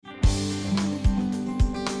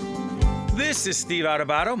This is Steve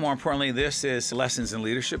Adubato. More importantly, this is Lessons in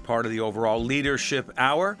Leadership, part of the overall Leadership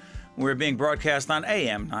Hour. We're being broadcast on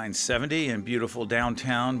AM 970 in beautiful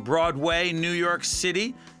downtown Broadway, New York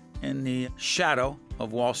City, in the shadow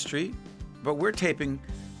of Wall Street. But we're taping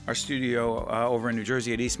our studio over in New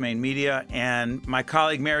Jersey at East Main Media. And my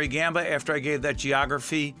colleague Mary Gamba, after I gave that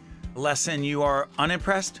geography lesson, you are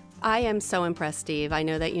unimpressed? I am so impressed, Steve. I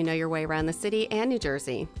know that you know your way around the city and New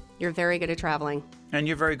Jersey. You're very good at traveling. And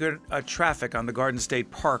you're very good at traffic on the Garden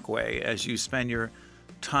State Parkway as you spend your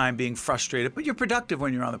time being frustrated. But you're productive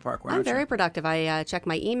when you're on the Parkway, aren't you? I'm very productive. I check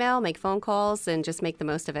my email, make phone calls, and just make the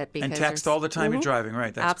most of it. And text all the time you're driving,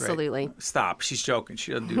 right? That's Absolutely. Great. Stop. She's joking.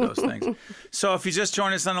 She doesn't do those things. So if you just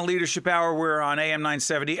joined us on the Leadership Hour, we're on AM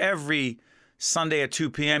 970 every Sunday at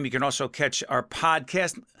 2 p.m. You can also catch our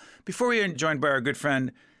podcast. Before we are joined by our good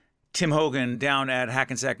friend Tim Hogan down at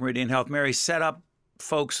Hackensack Meridian Health, Mary set up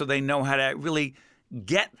folks so they know how to really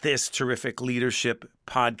get this terrific leadership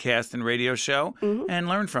podcast and radio show and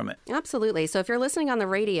learn from it. Absolutely. So if you're listening on the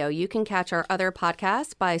radio, you can catch our other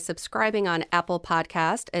podcasts by subscribing on Apple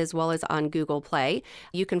Podcast as well as on Google Play.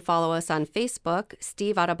 You can follow us on Facebook,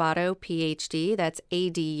 Steve Adubato, PhD, that's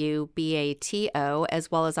Adubato, as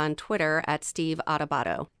well as on Twitter at Steve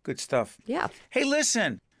Adubato. Good stuff. Yeah. Hey,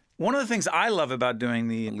 listen. One of the things I love about doing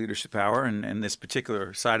the Leadership Hour and this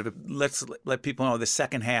particular side of it, let's let people know the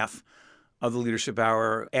second half of the Leadership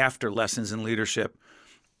Hour after Lessons in Leadership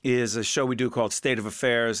is a show we do called State of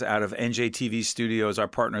Affairs out of NJTV Studios, our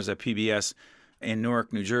partners at PBS in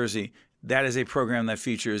Newark, New Jersey. That is a program that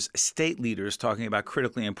features state leaders talking about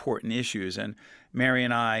critically important issues. And Mary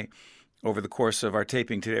and I, over the course of our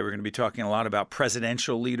taping today, we're going to be talking a lot about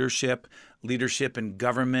presidential leadership, leadership in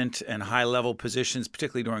government and high-level positions,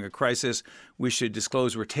 particularly during a crisis. We should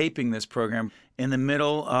disclose we're taping this program in the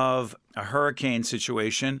middle of a hurricane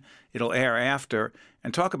situation. It'll air after,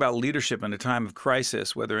 and talk about leadership in a time of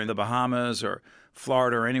crisis, whether in the Bahamas or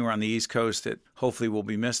Florida or anywhere on the East Coast that hopefully will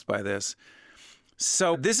be missed by this.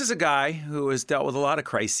 So this is a guy who has dealt with a lot of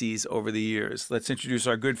crises over the years. Let's introduce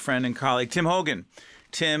our good friend and colleague, Tim Hogan.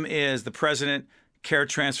 Tim is the president, Care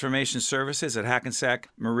Transformation Services at Hackensack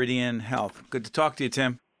Meridian Health. Good to talk to you,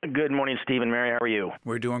 Tim. Good morning, Steve and Mary. How are you?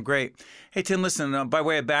 We're doing great. Hey, Tim, listen, by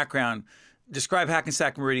way of background, describe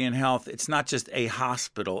Hackensack Meridian Health. It's not just a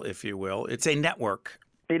hospital, if you will. It's a network.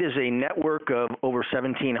 It is a network of over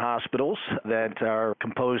 17 hospitals that are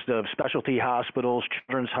composed of specialty hospitals,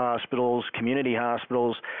 children's hospitals, community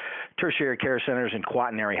hospitals, tertiary care centers, and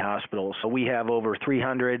quaternary hospitals. So we have over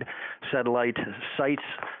 300 satellite sites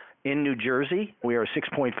in New Jersey. We are a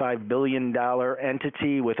 $6.5 billion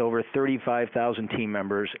entity with over 35,000 team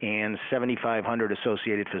members and 7,500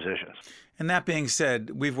 associated physicians. And that being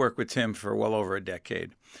said, we've worked with Tim for well over a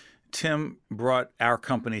decade. Tim brought our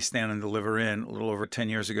company, Stand and Deliver In, a little over 10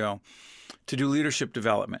 years ago, to do leadership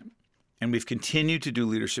development. And we've continued to do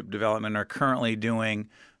leadership development and are currently doing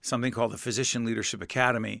something called the Physician Leadership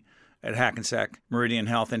Academy at Hackensack Meridian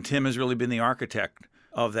Health. And Tim has really been the architect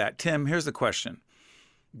of that. Tim, here's the question.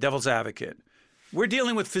 Devil's advocate. We're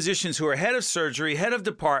dealing with physicians who are head of surgery, head of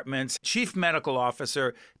departments, chief medical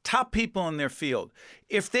officer, top people in their field.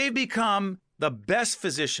 If they become the best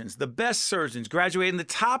physicians, the best surgeons, graduating the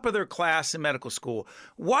top of their class in medical school,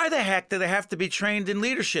 why the heck do they have to be trained in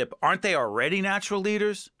leadership? Aren't they already natural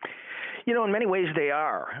leaders? You know, in many ways they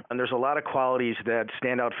are. And there's a lot of qualities that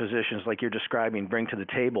standout physicians like you're describing bring to the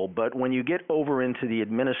table. But when you get over into the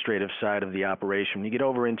administrative side of the operation, you get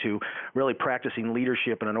over into really practicing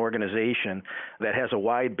leadership in an organization that has a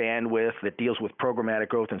wide bandwidth, that deals with programmatic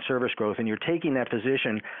growth and service growth, and you're taking that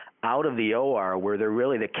physician out of the OR where they're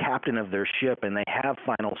really the captain of their ship and they have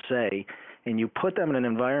final say, and you put them in an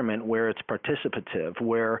environment where it's participative,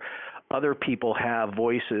 where other people have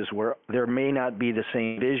voices, where there may not be the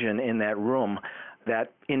same vision in that room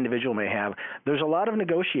that individual may have. There's a lot of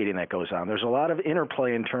negotiating that goes on. There's a lot of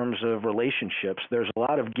interplay in terms of relationships. There's a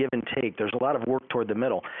lot of give and take. There's a lot of work toward the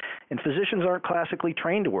middle. And physicians aren't classically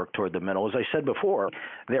trained to work toward the middle. As I said before,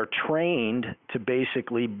 they're trained to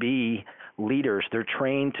basically be leaders. They're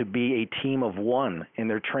trained to be a team of one, and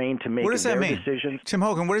they're trained to make their decisions. Tim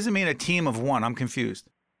Hogan, what does it mean, a team of one? I'm confused.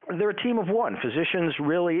 They're a team of one. Physicians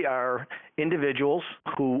really are individuals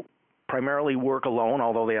who primarily work alone,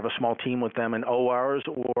 although they have a small team with them in ORs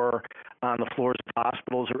or on the floors of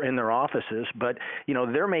hospitals or in their offices. But, you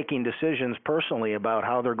know, they're making decisions personally about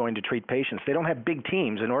how they're going to treat patients. They don't have big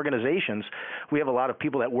teams. In organizations, we have a lot of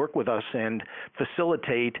people that work with us and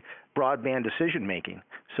facilitate broadband decision-making.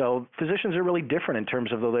 So physicians are really different in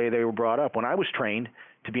terms of the way they were brought up. When I was trained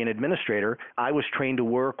to be an administrator, I was trained to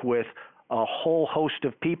work with a whole host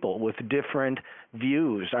of people with different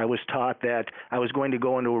views. I was taught that I was going to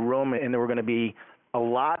go into a room and there were going to be a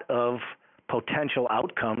lot of potential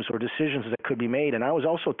outcomes or decisions that could be made. And I was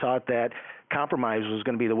also taught that compromise was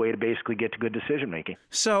going to be the way to basically get to good decision making.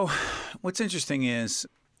 So what's interesting is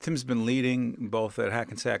Tim's been leading both at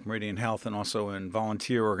Hackensack Meridian Health and also in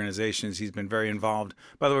volunteer organizations. He's been very involved.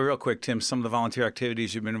 By the way, real quick, Tim, some of the volunteer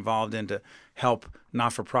activities you've been involved in to help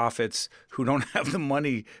not-for-profits who don't have the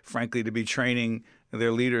money, frankly, to be training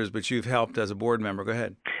their leaders, but you've helped as a board member. Go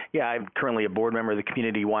ahead. Yeah, I'm currently a board member of the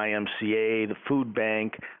Community YMCA, the Food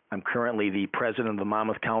Bank. I'm currently the president of the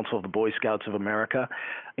Monmouth Council of the Boy Scouts of America,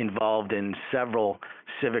 involved in several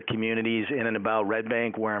civic communities in and about Red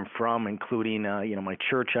Bank, where I'm from, including my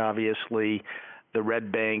church, obviously, the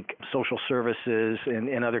Red Bank social services,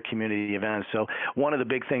 and other community events. So one of the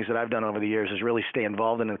big things that I've done over the years is really stay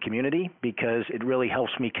involved in the community, because it really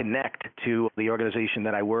helps me connect to the organization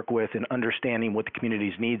that I work with and understanding what the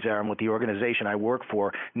community's needs are and what the organization I work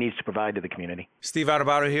for needs to provide to the community. Steve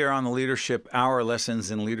Adubato here on the Leadership Hour,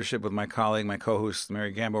 Lessons in Leadership with my colleague, my co-host,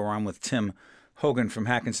 Mary Gambo. I'm with Tim Hogan from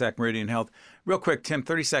Hackensack Meridian Health. Real quick, Tim,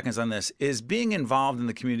 30 seconds on this. Is being involved in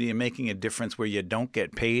the community and making a difference where you don't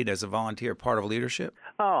get paid as a volunteer part of leadership?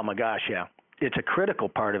 Oh, my gosh, yeah. It's a critical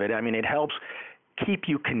part of it. I mean, it helps keep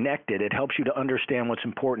you connected. It helps you to understand what's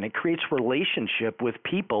important. It creates relationship with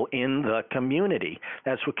people in the community.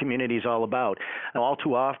 That's what community is all about. And all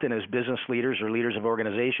too often as business leaders or leaders of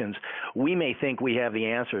organizations, we may think we have the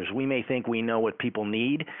answers. We may think we know what people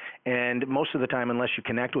need. And most of the time, unless you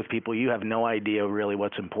connect with people, you have no idea really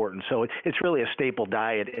what's important. So it's really a staple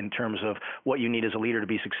diet in terms of what you need as a leader to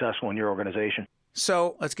be successful in your organization.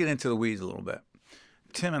 So let's get into the weeds a little bit.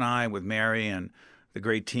 Tim and I, with Mary and the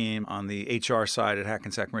great team on the HR side at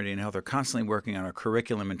Hackensack Meridian Health, are constantly working on our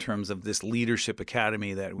curriculum in terms of this leadership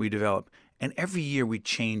academy that we develop. And every year we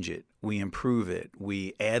change it, we improve it,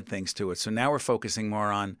 we add things to it. So now we're focusing more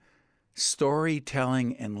on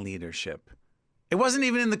storytelling and leadership. It wasn't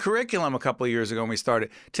even in the curriculum a couple of years ago when we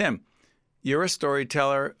started. Tim, you're a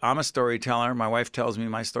storyteller. I'm a storyteller. My wife tells me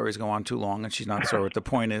my stories go on too long, and she's not sure what the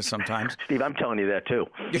point is sometimes. Steve, I'm telling you that too.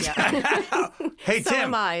 Yeah. Hey, so Tim.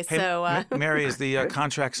 am I. Hey, Mary, is the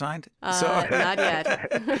contract signed? Not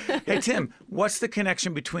yet. Hey, Tim, what's the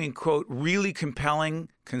connection between, quote, really compelling,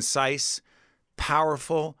 concise,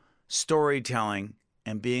 powerful storytelling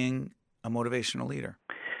and being a motivational leader?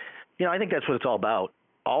 I think that's what it's all about.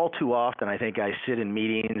 All too often, I think I sit in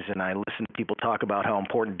meetings and I listen to people talk about how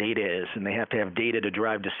important data is, and they have to have data to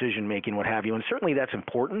drive decision-making, what have you. And certainly that's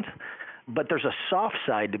important, but there's a soft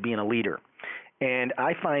side to being a leader. And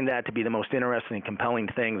I find that to be the most interesting and compelling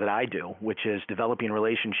thing that I do, which is developing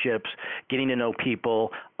relationships, getting to know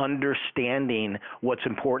people, understanding what's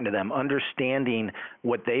important to them, understanding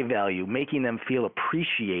what they value, making them feel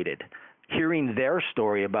appreciated, hearing their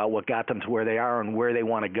story about what got them to where they are and where they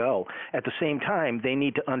want to go. At the same time, they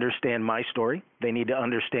need to understand my story. They need to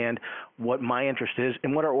understand what my interest is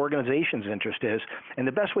and what our organization's interest is. And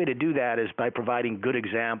the best way to do that is by providing good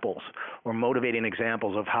examples or motivating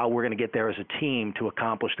examples of how we're going to get there as a team to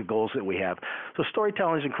accomplish the goals that we have. So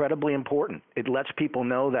storytelling is incredibly important. It lets people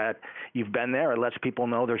know that you've been there. It lets people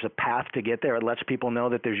know there's a path to get there. It lets people know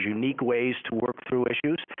that there's unique ways to work through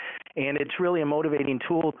issues. And it's really a motivating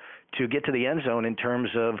tool to get to the end zone in terms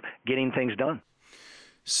of getting things done.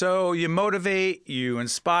 So you motivate, you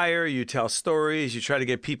inspire, you tell stories, you try to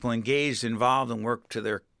get people engaged, involved, and work to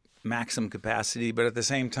their maximum capacity. But at the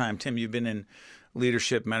same time, Tim, you've been in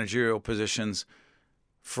leadership, managerial positions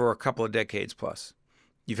for a couple of decades plus.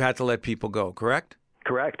 You've had to let people go, correct?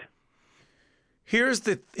 Correct. Here's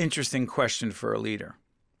the interesting question for a leader.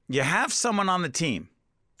 You have someone on the team,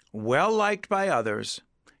 well-liked by others,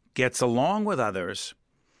 gets along with others.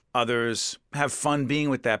 Others have fun being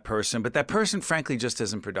with that person, but that person, frankly, just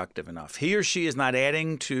isn't productive enough. He or she is not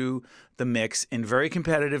adding to the mix in very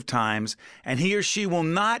competitive times, and he or she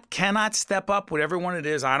cannot step up, whatever one it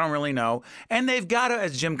is, I don't really know. And they've got to,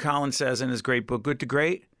 as Jim Collins says in his great book, Good to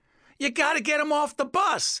Great, you got to get them off the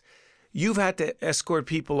bus. You've had to escort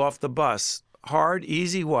people off the bus. Hard,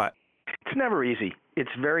 easy, what? It's never easy. It's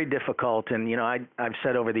very difficult, and I've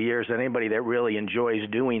said over the years that anybody that really enjoys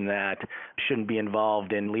doing that shouldn't be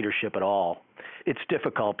involved in leadership at all. It's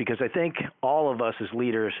difficult because I think all of us as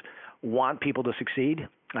leaders want people to succeed.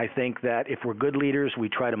 I think that if we're good leaders, we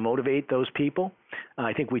try to motivate those people.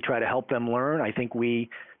 I think we try to help them learn. I think we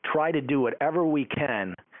try to do whatever we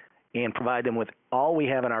can and provide them with all we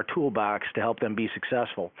have in our toolbox to help them be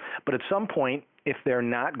successful. But at some point, if they're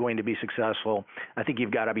not going to be successful, I think you've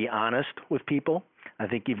got to be honest with people. I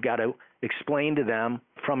think you've got to explain to them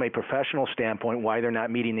from a professional standpoint why they're not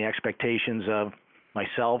meeting the expectations of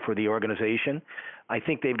myself or the organization. I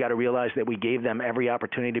think they've got to realize that we gave them every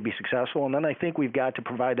opportunity to be successful, and then I think we've got to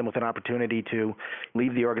provide them with an opportunity to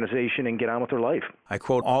leave the organization and get on with their life. I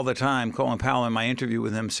quote all the time Colin Powell in my interview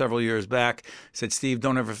with him several years back, said, Steve,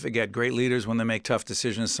 don't ever forget, great leaders, when they make tough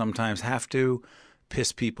decisions, sometimes have to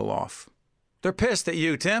piss people off. They're pissed at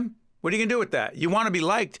you, Tim. What are you going to do with that? You want to be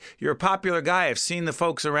liked. You're a popular guy. I've seen the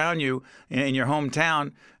folks around you in your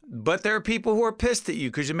hometown, but there are people who are pissed at you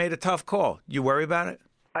because you made a tough call. You worry about it?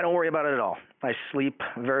 I don't worry about it at all. I sleep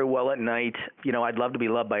very well at night. I'd love to be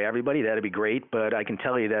loved by everybody. That'd be great. But I can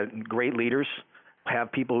tell you that great leaders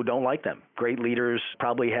have people who don't like them. Great leaders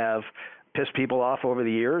probably have pissed people off over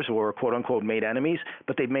the years or, quote unquote, made enemies,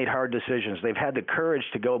 but they've made hard decisions. They've had the courage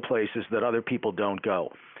to go places that other people don't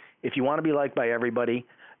go. If you want to be liked by everybody,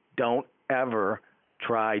 don't ever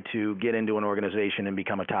try to get into an organization and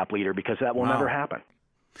become a top leader, because that will never happen.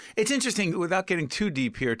 It's interesting, without getting too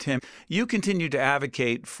deep here, Tim, you continue to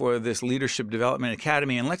advocate for this Leadership Development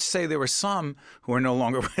Academy, and let's say there were some who are no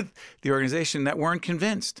longer with the organization that weren't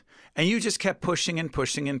convinced, and you just kept pushing and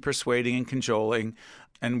pushing and persuading and cajoling,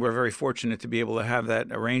 and we're very fortunate to be able to have that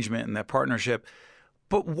arrangement and that partnership.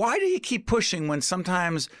 But why do you keep pushing when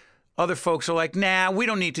sometimes other folks are like, nah, we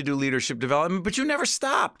don't need to do leadership development, but you never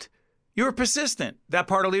stopped? You were persistent. That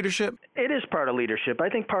part of leadership? It is part of leadership. I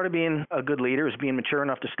think part of being a good leader is being mature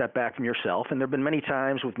enough to step back from yourself. And there have been many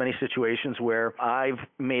times with many situations where I've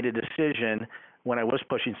made a decision when I was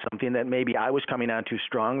pushing something that maybe I was coming on too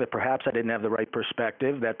strong, that perhaps I didn't have the right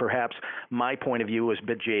perspective, that perhaps my point of view was a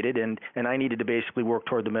bit jaded, and I needed to basically work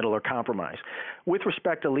toward the middle or compromise. With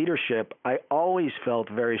respect to leadership, I always felt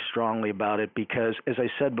very strongly about it because, as I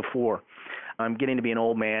said before, I'm getting to be an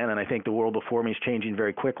old man, and I think the world before me is changing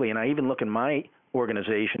very quickly. And I even look in my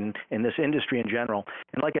organization and this industry in general,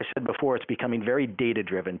 and like I said before, it's becoming very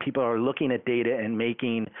data-driven. People are looking at data and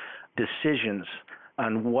making decisions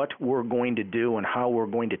on what we're going to do and how we're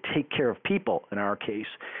going to take care of people in our case.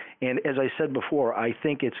 And as I said before, I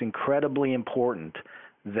think it's incredibly important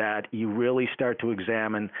that you really start to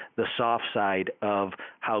examine the soft side of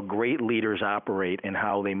how great leaders operate and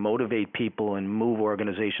how they motivate people and move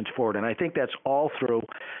organizations forward. And I think that's all through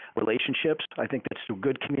relationships. I think that's through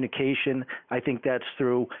good communication. I think that's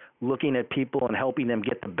through looking at people and helping them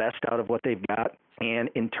get the best out of what they've got. And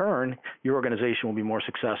in turn, your organization will be more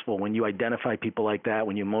successful when you identify people like that,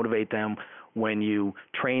 when you motivate them, when you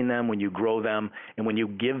train them, when you grow them, and when you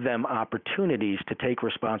give them opportunities to take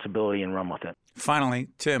responsibility and run with it. Finally,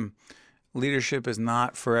 Tim, leadership is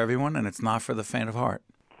not for everyone, and it's not for the faint of heart.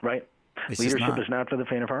 Right. Leadership is not for the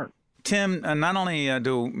faint of heart. Tim, not only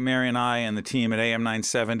do Mary and I and the team at AM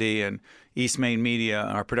 970 and East Main Media,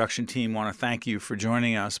 our production team, want to thank you for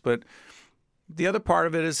joining us, but the other part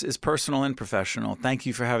of it is personal and professional. Thank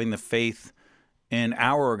you for having the faith in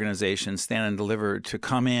our organization, Stand and Deliver, to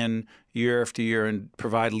come in year after year and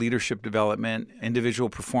provide leadership development, individual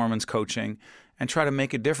performance coaching, and try to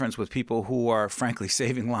make a difference with people who are, frankly,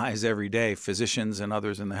 saving lives every day, physicians and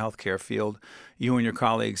others in the healthcare field, you and your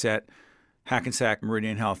colleagues at Hackensack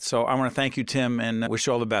Meridian Health. So I want to thank you, Tim, and wish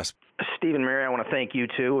you all the best. Steve and Mary, I want to thank you,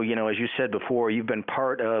 too. As you said before, you've been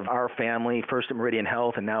part of our family, first at Meridian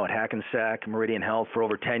Health and now at Hackensack Meridian Health for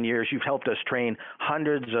over 10 years. You've helped us train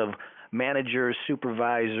hundreds of managers,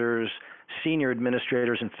 supervisors, senior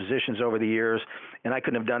administrators, and physicians over the years. And I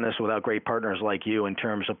couldn't have done this without great partners like you in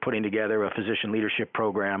terms of putting together a physician leadership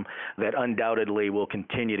program that undoubtedly will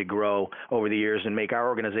continue to grow over the years and make our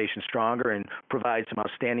organization stronger and provide some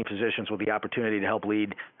outstanding physicians with the opportunity to help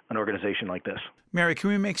lead an organization like this. Mary, can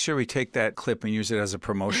we make sure we take that clip and use it as a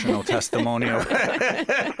promotional testimonial?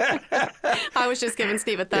 I was just giving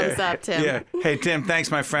Steve a thumbs up, Tim. Yeah. Hey, Tim,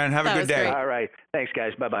 thanks, my friend. Have a good day. Great. All right. Thanks,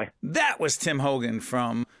 guys. Bye-bye. That was Tim Hogan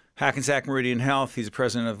from Hackensack Meridian Health. He's the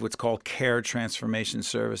president of what's called Care Transformation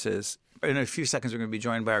Services. In a few seconds, we're going to be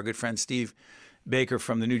joined by our good friend Steve Baker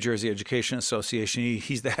from the New Jersey Education Association.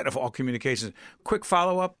 He's the head of all communications. Quick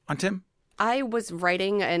follow-up on Tim? I was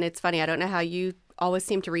writing, and it's funny, I don't know how you always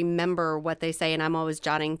seem to remember what they say, and I'm always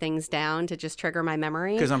jotting things down to just trigger my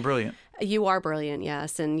memory. Because I'm brilliant. You are brilliant,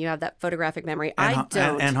 yes, and you have that photographic memory. I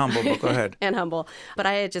don't. And humble, but go ahead. And humble. But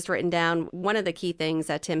I had just written down one of the key things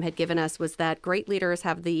that Tim had given us was that great leaders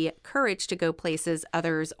have the courage to go places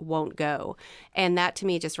others won't go. And that to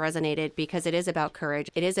me just resonated because it is about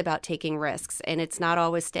courage. It is about taking risks. And it's not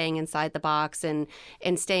always staying inside the box and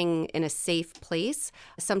staying in a safe place.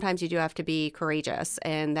 Sometimes you do have to be courageous.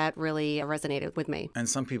 And that really resonated with me. And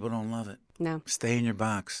some people don't love it. No. Stay in your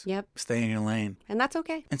box. Yep. Stay in your lane. And that's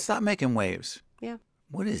okay. And stop making waves. Yeah.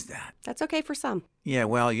 What is that? That's okay for some. Yeah,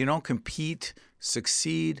 well, you don't compete,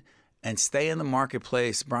 succeed, and stay in the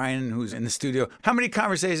marketplace. Brian, who's in the studio, how many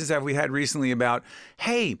conversations have we had recently about,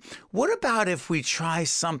 hey, what about if we try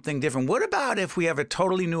something different? What about if we have a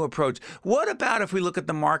totally new approach? What about if we look at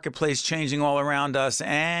the marketplace changing all around us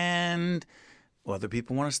and other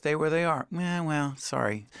people want to stay where they are? Well,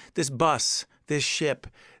 sorry. This bus, this ship,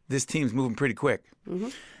 this team's moving pretty quick. Mm-hmm.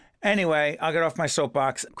 Anyway, I'll get off my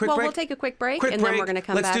soapbox. Quick break. We'll take a quick break, then we're going to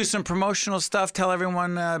come back. Let's do some promotional stuff. Tell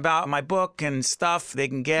everyone about my book and stuff they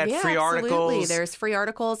can get, free articles. Absolutely. There's free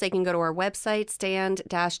articles. They can go to our website,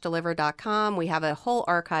 stand-deliver.com. We have a whole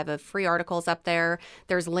archive of free articles up there.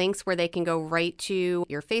 There's links where they can go right to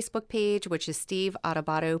your Facebook page, which is Steve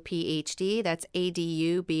Adubato, PhD. That's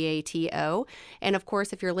ADUBATO. And of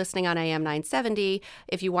course, if you're listening on AM 970,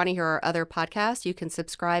 if you want to hear our other podcasts, you can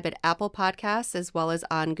subscribe at Apple Podcasts as well as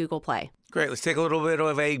on Google Play. Great. Let's take a little bit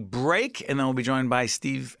of a break, and then we'll be joined by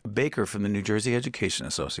Steve Baker from the New Jersey Education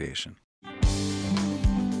Association.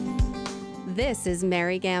 This is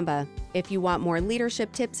Mary Gamba. If you want more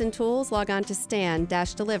leadership tips and tools, log on to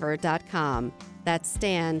stand-deliver.com. That's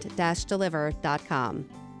stand-deliver.com.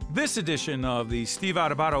 This edition of the Steve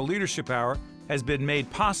Adubato Leadership Hour has been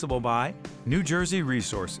made possible by New Jersey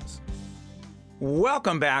Resources.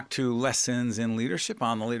 Welcome back to Lessons in Leadership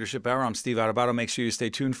on the Leadership Hour. I'm Steve Adubato. Make sure you stay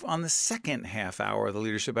tuned on the second half hour of the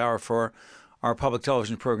Leadership Hour for our public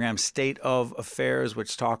television program, State of Affairs,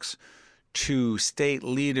 which talks to state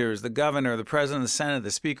leaders, the governor, the president of the Senate, the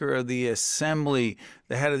speaker of the Assembly,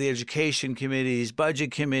 the head of the education committees, budget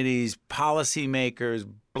committees,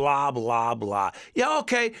 policymakers, blah, blah, blah. Yeah,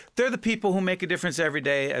 okay, they're the people who make a difference every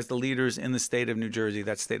day as the leaders in the state of New Jersey.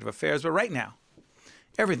 That's State of Affairs. But right now,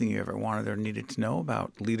 everything you ever wanted or needed to know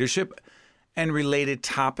about leadership and related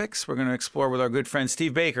topics, we're going to explore with our good friend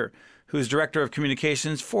Steve Baker, who's Director of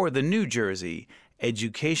Communications for the New Jersey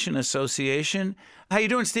Education Association. How you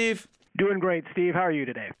doing, Steve? Doing great, Steve. How are you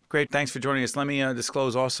today? Great. Thanks for joining us. Let me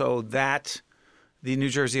disclose also that the New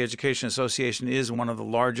Jersey Education Association is one of the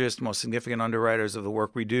largest, most significant underwriters of the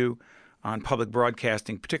work we do on public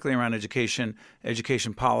broadcasting, particularly around education,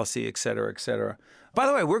 education policy, et cetera, et cetera. By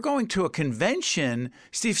the way, we're going to a convention.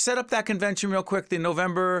 Steve, set up that convention real quick, the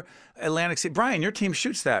November Atlantic City. Brian, your team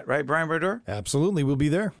shoots that, right? Brian Brodeur? Absolutely. We'll be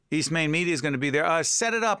there. East Main Media is going to be there.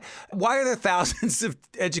 Set it up. Why are there thousands of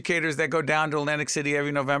educators that go down to Atlantic City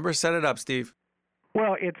every November? Set it up, Steve.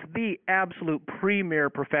 Well, it's the absolute premier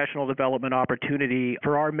professional development opportunity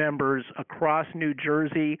for our members across New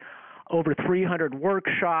Jersey. Over 300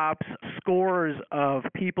 workshops, scores of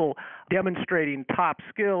people demonstrating top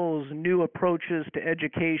skills, new approaches to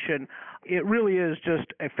education. It really is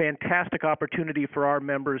just a fantastic opportunity for our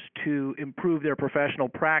members to improve their professional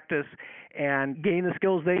practice and gain the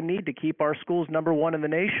skills they need to keep our schools number one in the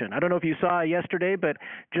nation. I don't know if you saw yesterday, but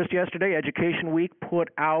just yesterday, Education Week put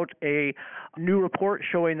out a new report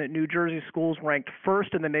showing that New Jersey schools ranked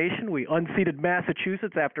first in the nation. We unseated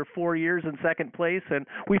Massachusetts after 4 years in second place, and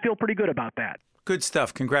we feel pretty good about that. Good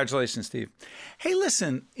stuff. Congratulations, Steve. Hey,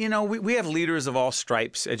 listen, we have leaders of all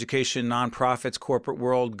stripes, education, nonprofits, corporate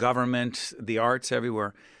world, government, the arts,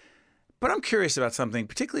 everywhere. But I'm curious about something,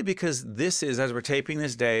 particularly because this is, as we're taping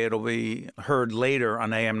this day, it'll be heard later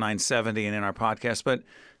on AM 970 and in our podcast. But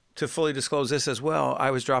to fully disclose this as well,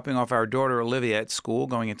 I was dropping off our daughter, Olivia, at school,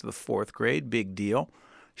 going into the fourth grade. Big deal.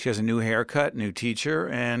 She has a new haircut, new teacher,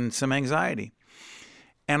 and some anxiety.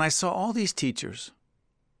 And I saw all these teachers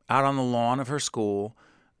out on the lawn of her school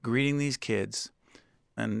greeting these kids.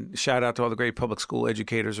 And shout out to all the great public school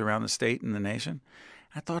educators around the state and the nation.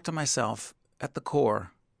 I thought to myself, at the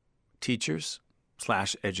core,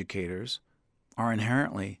 teachers/educators are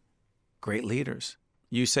inherently great leaders.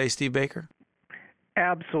 You say, Steve Baker?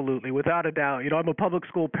 Absolutely, without a doubt. I'm a public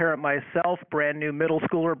school parent myself, brand new middle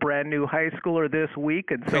schooler, brand new high schooler this week.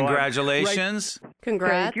 And so congratulations.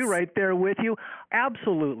 Congrats. Thank you, right there with you.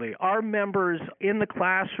 Absolutely. Our members in the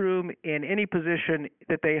classroom, in any position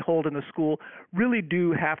that they hold in the school, really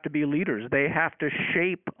do have to be leaders. They have to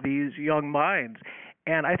shape these young minds.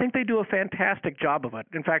 And I think they do a fantastic job of it.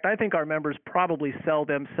 In fact, I think our members probably sell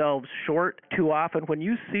themselves short too often. When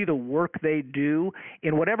you see the work they do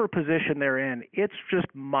in whatever position they're in, it's just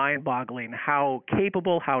mind-boggling how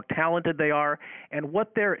capable, how talented they are, and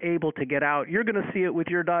what they're able to get out. You're going to see it with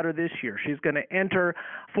your daughter this year. She's going to enter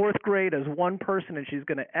fourth grade as one person, and she's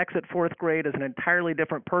going to exit fourth grade as an entirely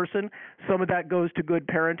different person. Some of that goes to good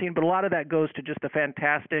parenting, but a lot of that goes to just the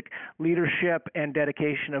fantastic leadership and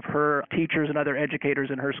dedication of her teachers and other educators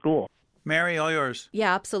in her school. Mary, all yours.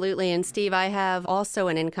 Yeah, absolutely. And Steve, I have also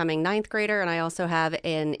an incoming 9th grader, and I also have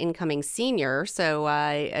an incoming senior, so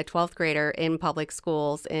a 12th grader in public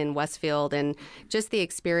schools in Westfield. And just the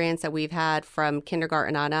experience that we've had from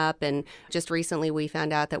kindergarten on up. And just recently we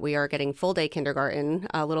found out that we are getting full day kindergarten,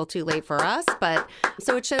 a little too late for us. But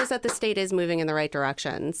so it shows that the state is moving in the right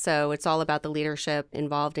direction. So it's all about the leadership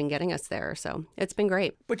involved in getting us there. So it's been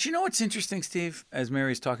great. But you know what's interesting, Steve, as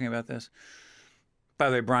Mary's talking about this? By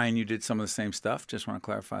the way, Brian, you did some of the same stuff. Just want to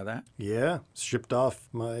clarify that. Yeah, shipped off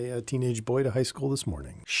my teenage boy to high school this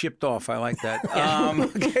morning. Shipped off. I like that.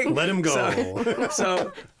 Okay. Let him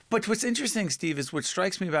go. But what's interesting, Steve, is what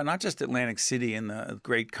strikes me about not just Atlantic City and the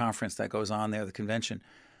great conference that goes on there, the convention,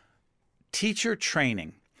 teacher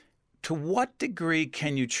training. To what degree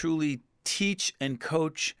can you truly teach and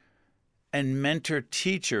coach and mentor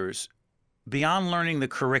teachers beyond learning the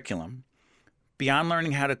curriculum, beyond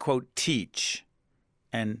learning how to, quote, teach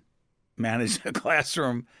and manage a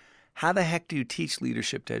classroom? How the heck do you teach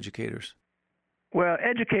leadership to educators? Well,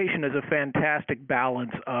 education is a fantastic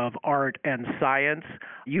balance of art and science.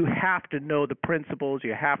 You have to know the principles,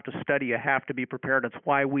 you have to study, you have to be prepared. That's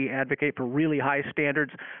why we advocate for really high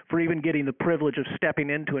standards for even getting the privilege of stepping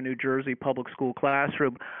into a New Jersey public school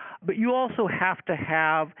classroom. But you also have to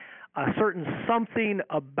have a certain something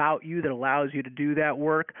about you that allows you to do that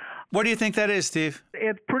work. What do you think that is, Steve?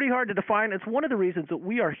 It's pretty hard to define. It's one of the reasons that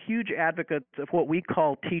we are huge advocates of what we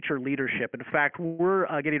call teacher leadership. In fact, we're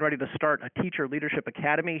getting ready to start a teacher leadership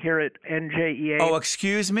academy here at NJEA. Oh,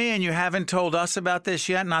 excuse me, and you haven't told us about this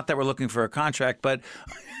yet? Not that we're looking for a contract, but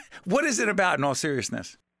what is it about in all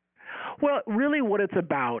seriousness? Well, really what it's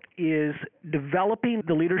about is developing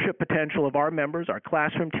the leadership potential of our members, our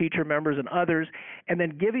classroom teacher members and others, and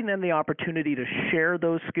then giving them the opportunity to share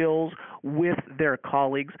those skills with their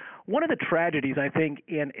colleagues. One of the tragedies, I think,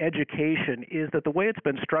 in education is that the way it's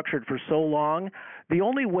been structured for so long, the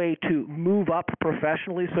only way to move up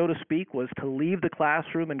professionally, so to speak, was to leave the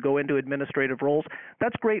classroom and go into administrative roles.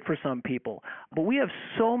 That's great for some people. But we have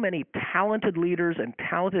so many talented leaders and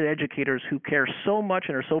talented educators who care so much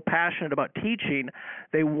and are so passionate about teaching.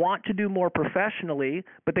 They want to do more professionally,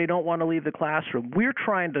 but they don't want to leave the classroom. We're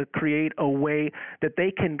trying to create a way that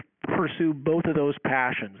they can pursue both of those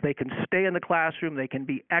passions. They can stay in the classroom, they can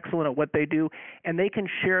be excellent at what they do, and they can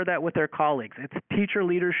share that with their colleagues. It's teacher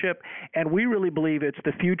leadership, and we really believe it's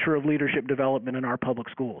the future of leadership development in our public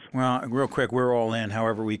schools. Well, real quick, we're all in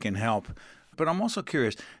however we can help. But I'm also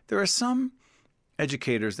curious, there are some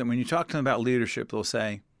educators that when you talk to them about leadership, they'll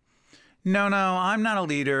say, no, I'm not a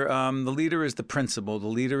leader. The leader is the principal. The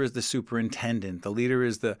leader is the superintendent. The leader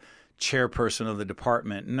is the chairperson of the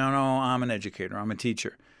department. No, I'm an educator. I'm a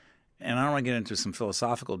teacher. And I don't want to get into some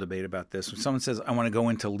philosophical debate about this. When someone says, I want to go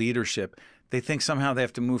into leadership, they think somehow they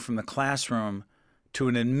have to move from the classroom to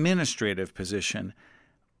an administrative position.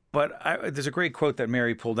 But there's a great quote that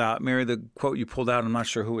Mary pulled out. Mary, the quote you pulled out, I'm not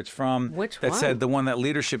sure who it's from. Which one? That said, the one that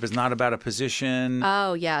leadership is not about a position.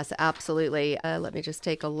 Oh, yes, absolutely. Let me just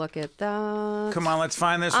take a look at that. Come on, let's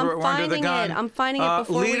find this. We're under the gun. I'm finding it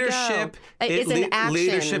before leadership, we go. It's an action.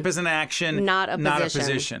 Leadership is an action, not a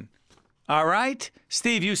position. All right.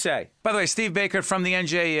 Steve, you say. By the way, Steve Baker from the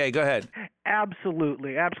NJEA. Go ahead.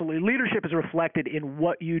 Absolutely. Leadership is reflected in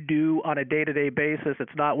what you do on a day-to-day basis.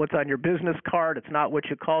 It's not what's on your business card. It's not what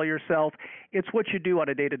you call yourself. It's what you do on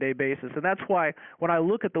a day-to-day basis. And that's why when I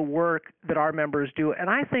look at the work that our members do, and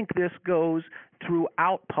I think this goes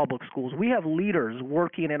throughout public schools, we have leaders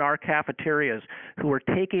working in our cafeterias who are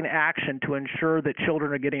taking action to ensure that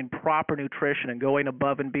children are getting proper nutrition and going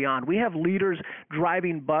above and beyond. We have leaders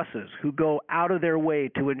driving buses who go out of their way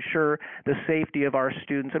to ensure the safety of our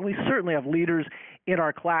students. And we certainly have leaders in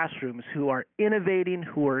our classrooms who are innovating,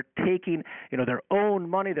 who are taking, their own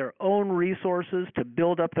money, their own resources to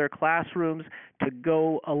build up their classrooms, to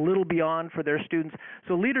go a little beyond for their students.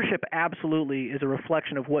 So leadership absolutely is a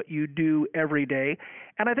reflection of what you do every day.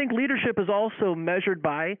 And I think leadership is also measured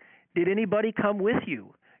by, did anybody come with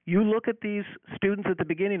you? You look at these students at the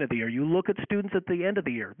beginning of the year. You look at students at the end of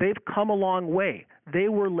the year. They've come a long way. They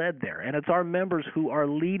were led there, and it's our members who are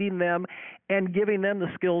leading them and giving them the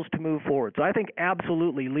skills to move forward. So I think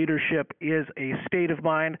absolutely leadership is a state of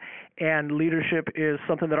mind, and leadership is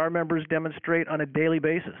something that our members demonstrate on a daily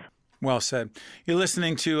basis. Well said. You're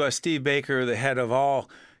listening to Steve Baker, the head of all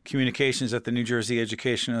communications at the New Jersey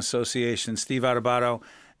Education Association. Steve Adubato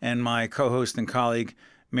and my co-host and colleague,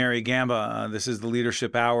 Mary Gamba. This is the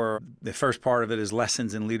Leadership Hour. The first part of it is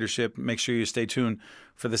Lessons in Leadership. Make sure you stay tuned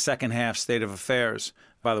for the second half, State of Affairs.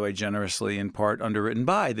 By the way, generously in part underwritten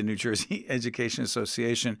by the New Jersey Education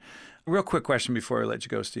Association. Real quick question before I let you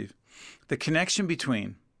go, Steve. The connection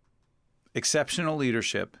between exceptional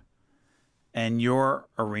leadership and your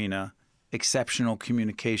arena, exceptional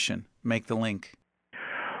communication. Make the link.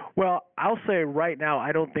 Well, I'll say right now,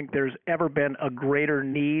 I don't think there's ever been a greater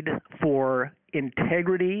need for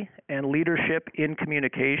integrity and leadership in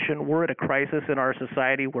communication. We're at a crisis in our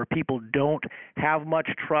society where people don't have much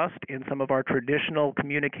trust in some of our traditional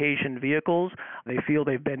communication vehicles. They feel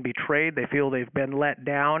they've been betrayed. They feel they've been let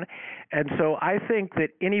down. And so I think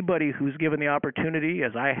that anybody who's given the opportunity,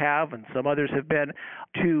 as I have and some others have been,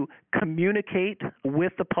 to communicate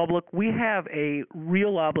with the public, we have a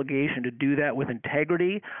real obligation to do that with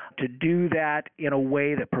integrity, to do that in a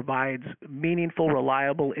way that provides meaningful,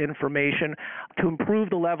 reliable information, to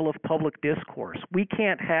improve the level of public discourse. We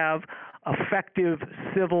can't have effective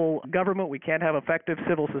civil government. We can't have effective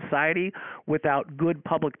civil society without good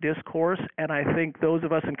public discourse. And I think those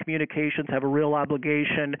of us in communications have a real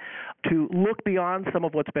obligation to look beyond some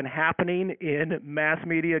of what's been happening in mass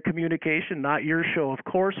media communication, not your show, of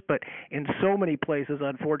course, but in so many places,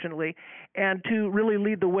 unfortunately, and to really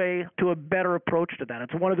lead the way to a better approach to that.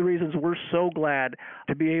 It's one of the reasons we're so glad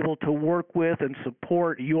to be able to work with and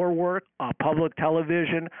support your work, public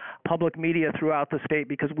television, public media throughout the state,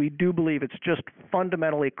 because we do believe it's just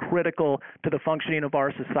fundamentally critical to the functioning of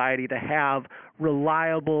our society to have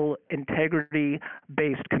reliable,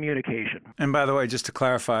 integrity-based communication. And by the way, just to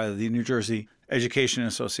clarify, the New Jersey Education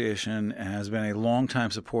Association has been a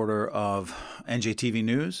longtime supporter of NJTV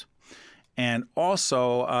News. And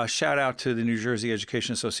also, shout out to the New Jersey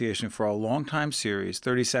Education Association for a long-time series,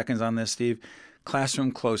 30 seconds on this, Steve,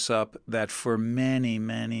 Classroom Close-Up, that for many,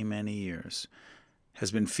 many, many years has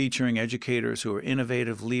been featuring educators who are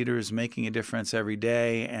innovative leaders making a difference every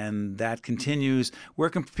day, and that continues. Where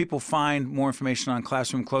can people find more information on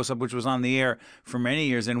Classroom Close-Up, which was on the air for many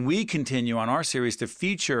years? And we continue on our series to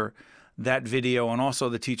feature that video and also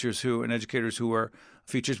the teachers who and educators who were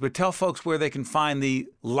features. But tell folks where they can find the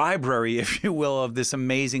library, if you will, of this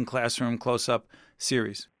amazing Classroom Close-Up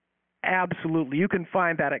series. Absolutely. You can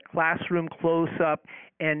find that at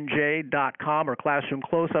classroomcloseupnj.com or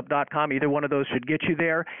classroomcloseup.com. Either one of those should get you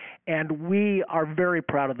there. And we are very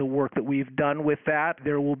proud of the work that we've done with that.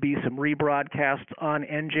 There will be some rebroadcasts on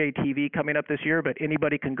NJTV coming up this year, but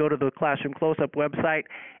anybody can go to the Classroom Close-Up website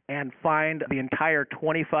and find the entire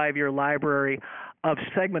 25-year library of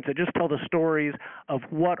segments that just tell the stories of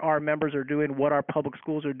what our members are doing, what our public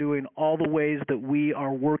schools are doing, all the ways that we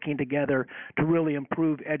are working together to really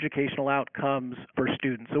improve educational outcomes for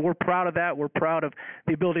students. So we're proud of that. We're proud of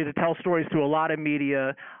the ability to tell stories through a lot of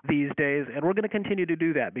media these days, and we're going to continue to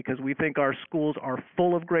do that because we think our schools are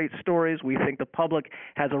full of great stories. We think the public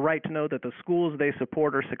has a right to know that the schools they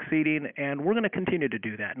support are succeeding, and we're going to continue to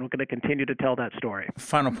do that, and we're going to continue to tell that story.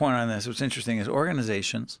 Final point on this, what's interesting is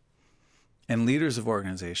organizations and leaders of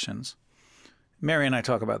organizations. Mary and I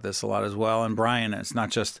talk about this a lot as well. And Brian is not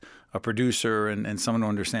just a producer and someone who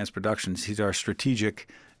understands productions. He's our strategic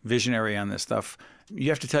visionary on this stuff. You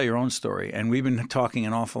have to tell your own story. And we've been talking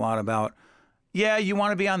an awful lot about, yeah, you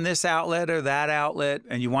want to be on this outlet or that outlet,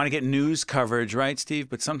 and you want to get news coverage, right, Steve?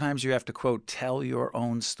 But sometimes you have to, quote, tell your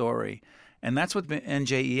own story. And that's what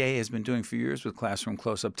NJEA has been doing for years with Classroom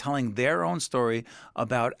Close-Up, telling their own story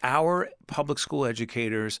about our public school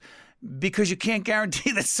educators, because you can't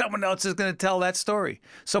guarantee that someone else is going to tell that story.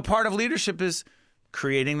 So part of leadership is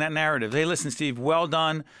creating that narrative. Hey, listen, Steve, well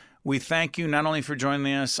done. We thank you not only for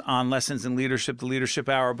joining us on Lessons in Leadership, the Leadership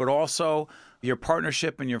Hour, but also your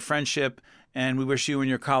partnership and your friendship. And we wish you and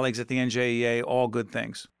your colleagues at the NJEA all good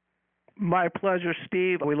things. My pleasure,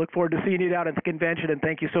 Steve. We look forward to seeing you down at the convention, and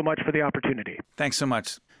thank you so much for the opportunity. Thanks so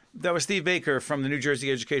much. That was Steve Baker from the New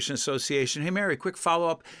Jersey Education Association. Hey, Mary, quick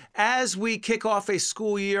follow-up. As we kick off a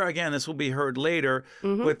school year, again, this will be heard later,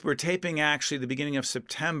 but we're taping actually the beginning of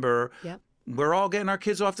September. Yep. We're all getting our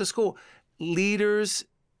kids off to school. Leaders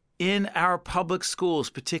in our public schools,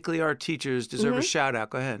 particularly our teachers, deserve a shout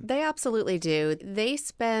out. Go ahead. They absolutely do. They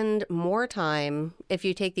spend more time, if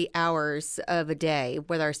you take the hours of a day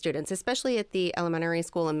with our students, especially at the elementary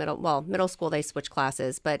school and middle school, they switch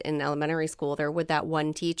classes, but in elementary school, they're with that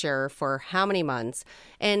one teacher for how many months?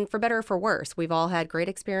 And for better or for worse, we've all had great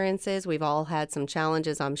experiences. We've all had some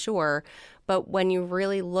challenges, I'm sure. But when you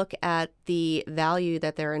really look at the value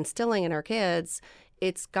that they're instilling in our kids,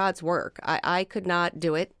 it's God's work. I could not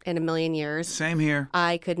do it in a million years. Same here.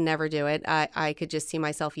 I could never do it. I could just see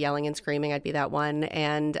myself yelling and screaming. I'd be that one.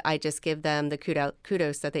 And I just give them the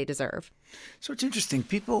kudos that they deserve. So it's interesting.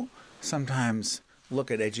 People sometimes look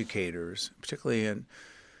at educators, particularly in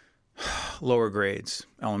lower grades,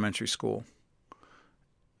 elementary school.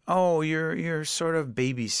 Oh, you're sort of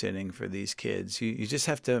babysitting for these kids. You just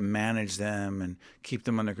have to manage them and keep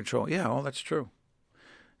them under control. Yeah, well, that's true.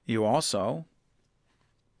 You also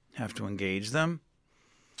have to engage them.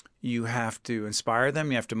 You have to inspire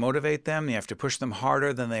them. You have to motivate them. You have to push them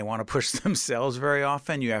harder than they want to push themselves very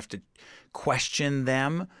often. You have to question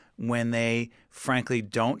them when they, frankly,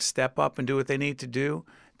 don't step up and do what they need to do.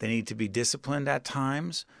 They need to be disciplined at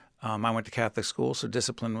times. I went to Catholic school, so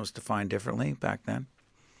discipline was defined differently back then.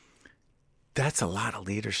 That's a lot of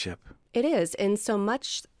leadership. It is. And so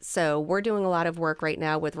much so, we're doing a lot of work right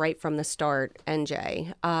now with Right From the Start,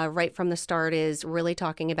 NJ. Right From the Start is really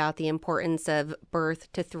talking about the importance of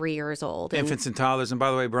birth to 3 years old. Infants and toddlers. And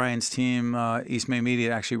by the way, Brian's team, East Main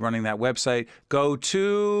Media, actually running that website. Go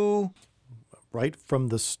to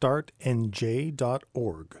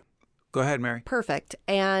rightfromthestartnj.org. Go ahead, Mary. Perfect.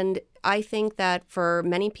 And I think that for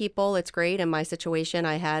many people, it's great. In my situation,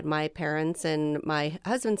 I had my parents and my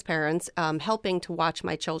husband's parents helping to watch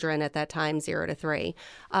my children at that time, 0 to 3.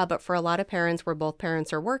 But for a lot of parents where both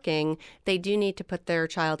parents are working, they do need to put their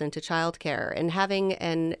child into childcare. And having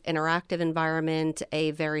an interactive environment, a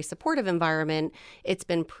very supportive environment, it's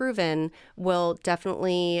been proven will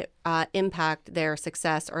definitely impact their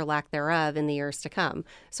success or lack thereof in the years to come.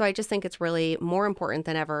 So I just think it's really more important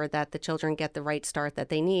than ever that the children get the right start that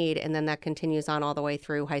they need, and then that continues on all the way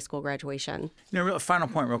through high school graduation. Final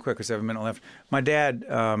point real quick, because I have a minute left. My dad,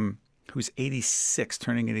 who's 86,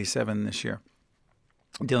 turning 87 this year,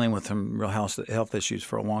 dealing with some real health issues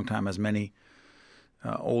for a long time, as many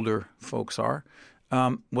older folks are,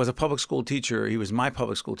 was a public school teacher. He was my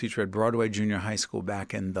public school teacher at Broadway Junior High School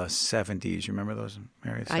back in the 70s. You remember those,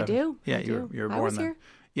 Mary? I do. Yeah, you were born I was then. here.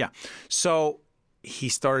 Yeah. So he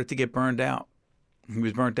started to get burned out. He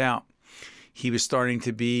was burnt out. He was starting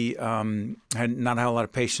to be had not had a lot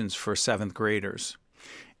of patience for 7th graders,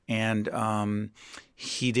 and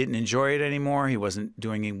he didn't enjoy it anymore. He wasn't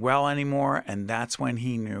doing well anymore, and that's when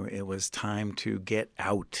he knew it was time to get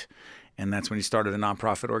out. And that's when he started a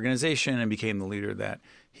nonprofit organization and became the leader that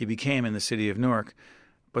he became in the city of Newark.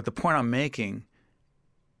 But the point I'm making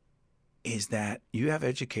is that you have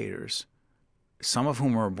educators, some of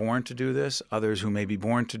whom are born to do this, others who may be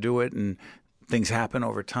born to do it, and things happen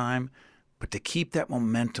over time. But to keep that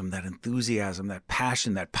momentum, that enthusiasm, that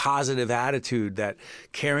passion, that positive attitude, that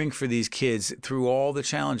caring for these kids through all the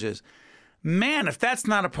challenges, man, if that's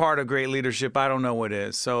not a part of great leadership, I don't know what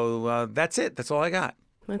is. So that's it. That's all I got.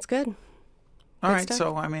 That's good. All Good right. stuff.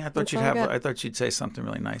 So I mean, I thought I thought you'd say something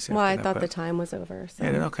really nice. Well, I after thought that, the time was over. So.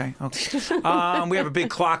 Yeah, okay. We have a big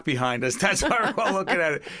clock behind us. That's why we're all looking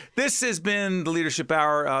at it. This has been the Leadership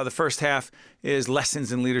Hour. The first half is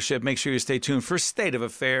Lessons in Leadership. Make sure you stay tuned for State of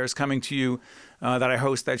Affairs, coming to you that I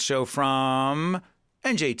host that show from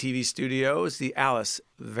NJTV Studios, the Alice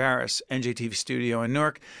Varis NJTV Studio in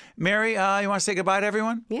Newark. Mary, you want to say goodbye to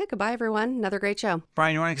everyone? Yeah, goodbye, everyone. Another great show.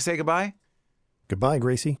 Brian, you want to say goodbye? Goodbye,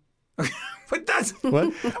 Gracie. But that's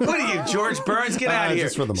What? What are you, George Burns? Get out of here.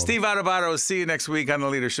 Just for the moment. Steve Adubato, see you next week on the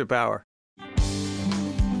Leadership Hour.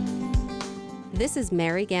 This is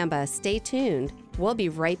Mary Gamba. Stay tuned. We'll be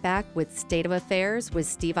right back with State of Affairs with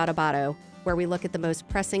Steve Adubato, where we look at the most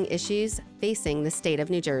pressing issues facing the state of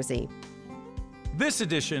New Jersey. This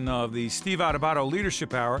edition of the Steve Adubato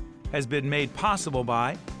Leadership Hour has been made possible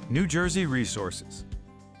by New Jersey Resources.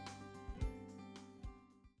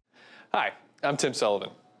 Hi, I'm Tim Sullivan.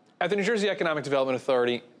 At the New Jersey Economic Development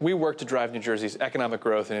Authority, we work to drive New Jersey's economic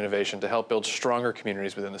growth and innovation to help build stronger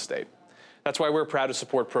communities within the state. That's why we're proud to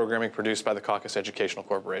support programming produced by the Caucus Educational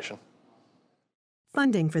Corporation.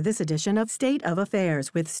 Funding for this edition of State of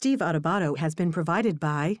Affairs with Steve Adubato has been provided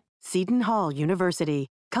by Seton Hall University.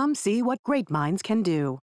 Come see what great minds can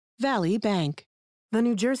do. Valley Bank. The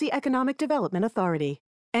New Jersey Economic Development Authority.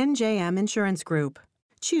 NJM Insurance Group.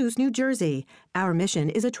 Choose New Jersey. Our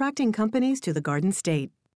mission is attracting companies to the Garden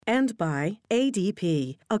State. And by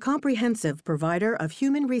ADP, a comprehensive provider of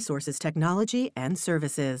human resources technology and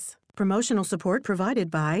services. Promotional support provided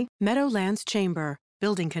by Meadowlands Chamber,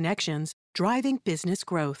 building connections, driving business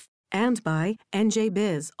growth. And by NJ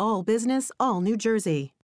Biz, all business, all New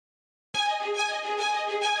Jersey.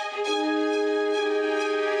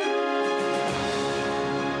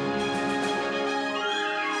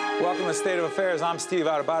 Welcome to State of Affairs. I'm Steve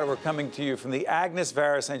Adubato. We're coming to you from the Agnes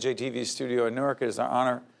Varis NJTV studio in Newark. It is our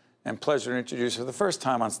honor and pleasure to introduce for the first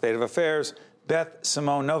time on State of Affairs, Beth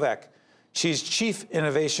Simone Novak. She's Chief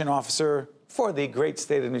Innovation Officer for the great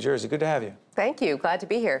state of New Jersey. Good to have you. Thank you. Glad to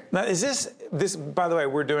be here. Now, is this, by the way,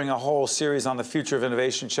 we're doing a whole series on the future of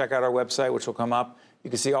innovation. Check out our website, which will come up.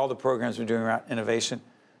 You can see all the programs we're doing around innovation.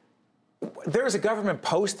 There is a government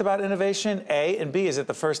post about innovation, A, and B, is it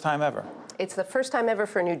the first time ever? It's the first time ever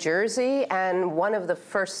for New Jersey and one of the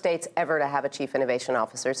first states ever to have a chief innovation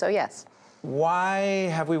officer, so yes. Why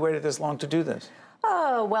have we waited this long to do this?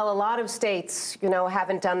 Oh, well, a lot of states,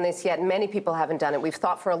 haven't done this yet. Many people haven't done it. We've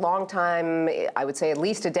thought for a long time, I would say at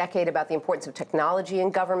least a decade, about the importance of technology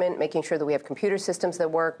in government, making sure that we have computer systems that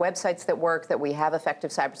work, websites that work, that we have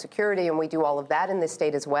effective cybersecurity, and we do all of that in this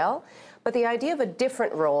state as well. But the idea of a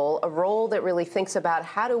different role, a role that really thinks about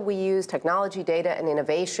how do we use technology, data, and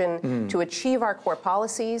innovation to achieve our core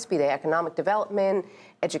policies, be they economic development,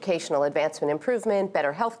 educational advancement improvement,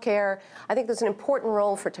 better health care. I think there's an important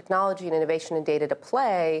role for technology and innovation and data to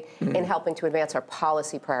play in helping to advance our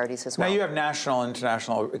policy priorities as well. Now, you have national and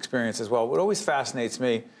international experience as well. What always fascinates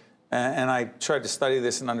me, and I tried to study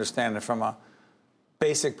this and understand it from a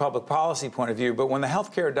basic public policy point of view, but when the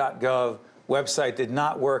healthcare.gov website did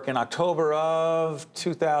not work in October of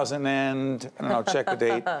 2000 and, I don't know, check the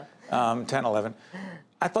date, 10, 11,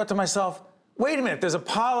 I thought to myself, wait a minute, there's a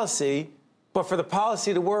policy, but for the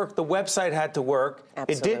policy to work, the website had to work.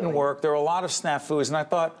 Absolutely. It didn't work. There were a lot of snafus. And I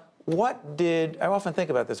thought, I often think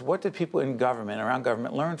about this, what did people in government, around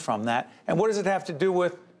government, learn from that? And what does it have to do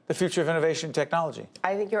with the future of innovation and technology?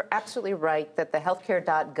 I think you're absolutely right that the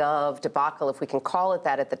healthcare.gov debacle, if we can call it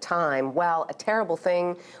that at the time, while a terrible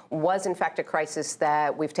thing, was in fact a crisis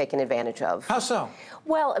that we've taken advantage of. How so?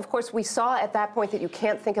 Well, of course, we saw at that point that you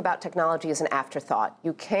can't think about technology as an afterthought.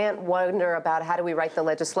 You can't wonder about how do we write the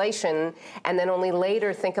legislation and then only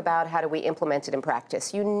later think about how do we implement it in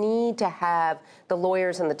practice. You need to have the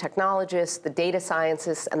lawyers and the technologists, the data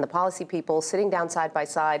scientists and the policy people sitting down side by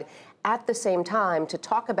side at the same time to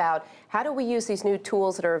talk about how do we use these new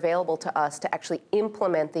tools that are available to us to actually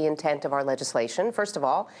implement the intent of our legislation, first of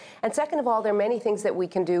all. And second of all, there are many things that we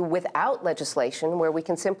can do without legislation where we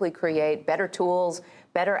can simply create better tools,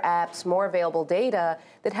 better apps, more available data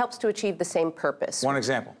that helps to achieve the same purpose. One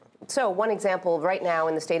example. So one example, right now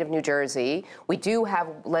in the state of New Jersey, we do have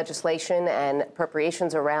legislation and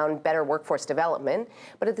appropriations around better workforce development.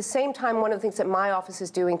 But at the same time, one of the things that my office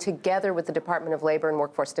is doing together with the Department of Labor and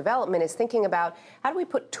Workforce Development is thinking about how do we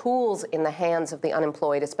put tools in the hands of the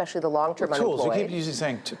unemployed, especially the long-term unemployed. Tools. You keep using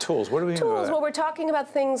saying tools. What do we mean by that? Tools. Well, we're talking about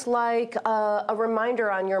things like a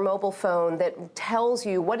reminder on your mobile phone that tells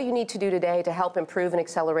you what do you need to do today to help improve and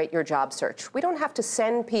accelerate your job search. We don't have to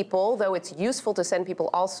send people, though it's useful to send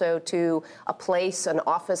people also to a place, an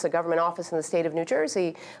office, a government office in the state of New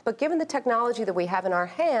Jersey. But given the technology that we have in our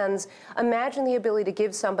hands, imagine the ability to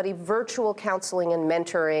give somebody virtual counseling and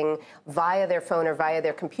mentoring via their phone or via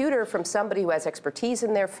their computer from somebody who has expertise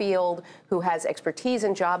in their field, who has expertise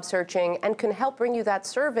in job searching, and can help bring you that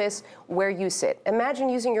service where you sit. Imagine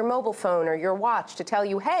using your mobile phone or your watch to tell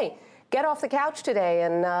you, hey, get off the couch today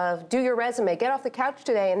and do your resume. Get off the couch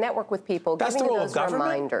today and network with people. That's giving the role you those of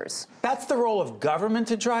government? reminders. That's the role of government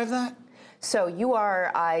to drive that? So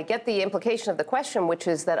I get the implication of the question, which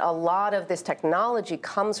is that a lot of this technology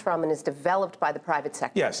comes from and is developed by the private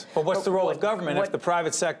sector. Yes, but what's the role of government if the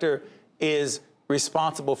private sector is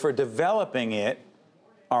responsible for developing it,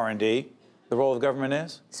 R&D? The role of government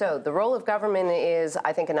is? So the role of government is,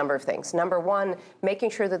 I think, a number of things. Number one, making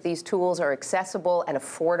sure that these tools are accessible and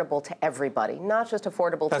affordable to everybody, not just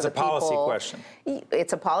affordable to the people. That's a policy question.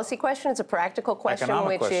 It's a policy question. It's a practical question,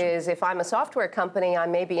 Economic which question. is if I'm a software company, I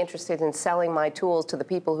may be interested in selling my tools to the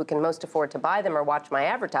people who can most afford to buy them or watch my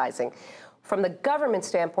advertising. From the government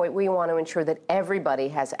standpoint, we want to ensure that everybody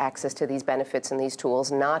has access to these benefits and these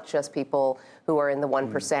tools, not just people who are in the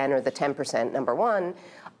 1% or the 10%, number one.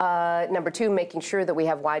 Number two, making sure that we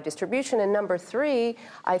have wide distribution. And number three,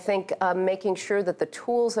 I think making sure that the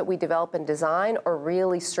tools that we develop and design are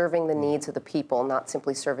really serving the needs of the people, not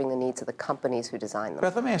simply serving the needs of the companies who design them.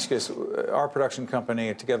 Beth, let me ask you this. Our production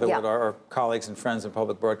company, together with our colleagues and friends in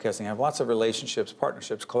public broadcasting, have lots of relationships,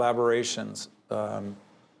 partnerships, collaborations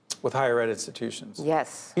with higher ed institutions.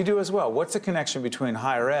 Yes. You do as well. What's the connection between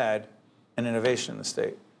higher ed and innovation in the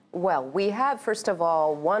state? Well, we have, first of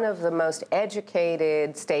all, one of the most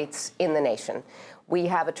educated states in the nation. We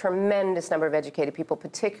have a tremendous number of educated people,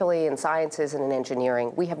 particularly in sciences and in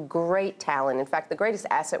engineering. We have great talent. In fact, the greatest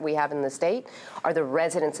asset we have in the state are the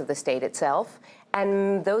residents of the state itself.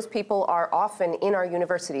 And those people are often in our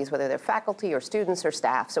universities, whether they're faculty or students or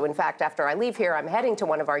staff. So in fact, after I leave here, I'm heading to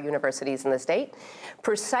one of our universities in the state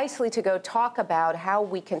precisely to go talk about how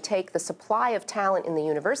we can take the supply of talent in the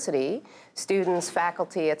university, students,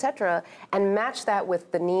 faculty, et cetera, and match that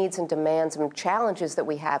with the needs and demands and challenges that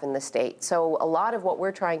we have in the state. So a lot of what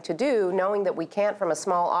we're trying to do, knowing that we can't from a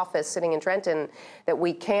small office sitting in Trenton, that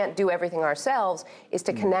we can't do everything ourselves, is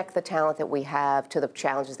to connect the talent that we have to the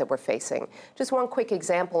challenges that we're facing. Just one one quick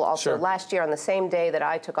example also. Sure. Last year, on the same day that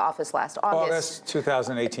I took office last August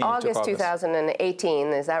 2018. August 2018,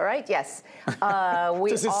 is that right? Yes.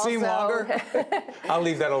 Does it seem longer? I'll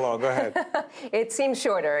leave that alone. Go ahead. It seems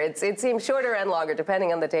shorter. It seems shorter and longer,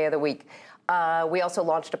 depending on the day of the week. We also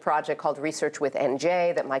launched a project called Research with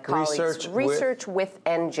NJ that my colleagues... Research with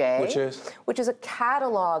NJ. Which is a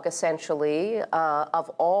catalog, essentially,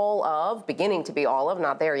 beginning to be all of,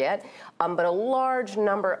 not there yet, but a large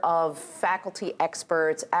number of faculty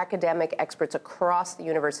experts, academic experts across the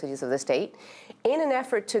universities of the state, in an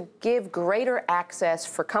effort to give greater access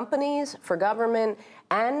for companies, for government,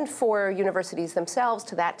 and for universities themselves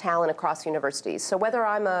to that talent across universities. So whether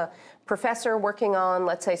I'm a professor working on,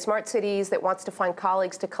 let's say, smart cities that wants to find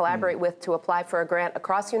colleagues to collaborate with to apply for a grant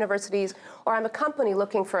across universities, or I'm a company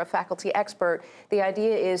looking for a faculty expert, the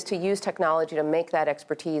idea is to use technology to make that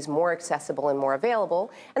expertise more accessible and more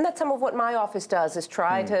available. And that's some of what my office does, is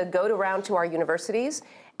try to go around to our universities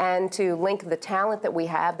and to link the talent that we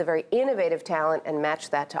have, the very innovative talent, and match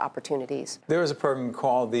that to opportunities. There is a program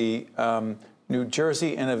called the New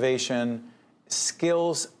Jersey Innovation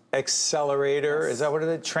Skills Accelerator. Yes. Is that what it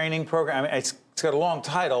is? Training program? I mean, it's got a long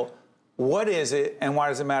title. What is it, and why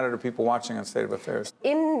does it matter to people watching on State of Affairs?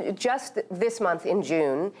 In just this month, in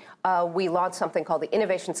June, we launched something called the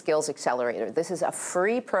Innovation Skills Accelerator. This is a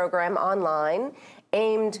free program online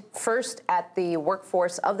aimed first at the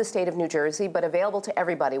workforce of the state of New Jersey, but available to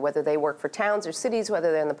everybody, whether they work for towns or cities,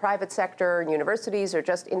 whether they're in the private sector, universities, or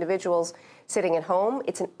just individuals sitting at home.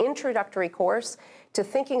 It's an introductory course to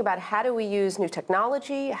thinking about how do we use new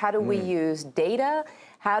technology, how do we use data,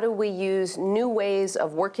 how do we use new ways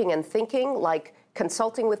of working and thinking, like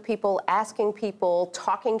consulting with people, asking people,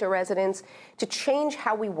 talking to residents, to change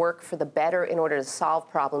how we work for the better in order to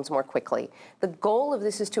solve problems more quickly. The goal of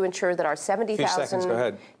this is to ensure that our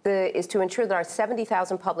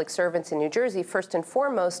 70,000 public servants in New Jersey, first and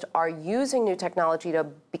foremost, are using new technology to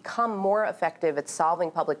become more effective at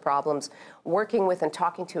solving public problems, working with and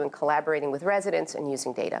talking to and collaborating with residents, and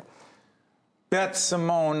using data. Beth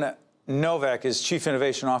Simone Novak is Chief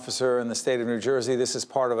Innovation Officer in the state of New Jersey. This is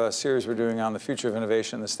part of a series we're doing on the future of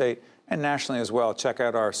innovation in the state and nationally as well. Check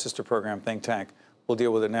out our sister program, Think Tank. We'll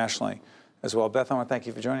deal with it nationally as well. Beth, I want to thank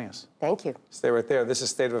you for joining us. Thank you. Stay right there. This is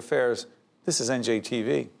State of Affairs. This is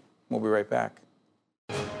NJTV. We'll be right back.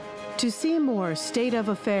 To see more State of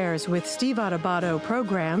Affairs with Steve Adubato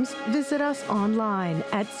programs, visit us online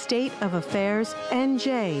at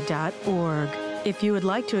stateofaffairsnj.org. If you would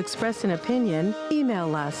like to express an opinion,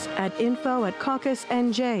 email us at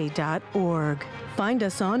info@caucusnj.org. Find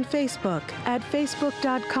us on Facebook at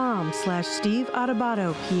facebook.com/Steve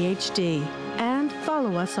Adubato, PhD. And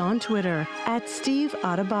follow us on Twitter at Steve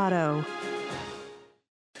Adubato.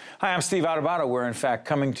 Hi, I'm Steve Adubato. We're, in fact,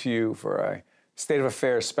 coming to you for a State of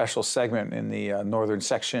Affairs special segment in the northern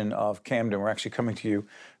section of Camden. We're actually coming to you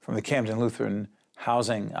from the Camden Lutheran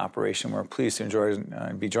Housing Operation. We're pleased to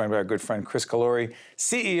be joined by our good friend Chris Calori,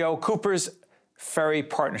 CEO, Cooper's Ferry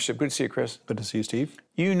Partnership. Good to see you, Chris. Good to see you, Steve.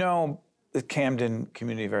 You know the Camden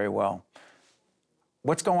community very well.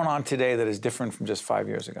 What's going on today that is different from just 5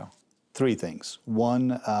 years ago? Three things. One,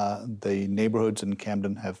 the neighborhoods in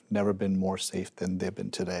Camden have never been more safe than they've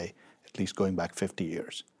been today, at least going back 50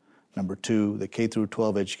 years. Number two, the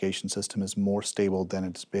K-12 education system is more stable than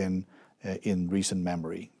it's been in recent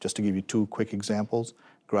memory. Just to give you two quick examples,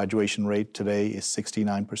 graduation rate today is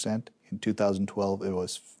 69%. In 2012, it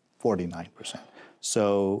was 49%.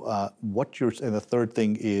 So and the third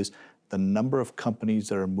thing is the number of companies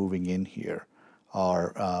that are moving in here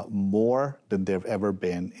are more than they've ever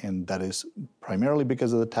been, and that is primarily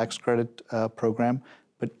because of the tax credit program,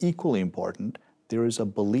 but equally important, there is a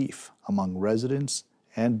belief among residents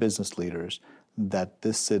and business leaders that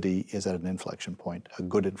this city is at an inflection point, a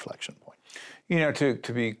good inflection point. You know,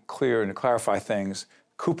 to be clear and to clarify things,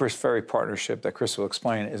 Cooper's Ferry Partnership, that Chris will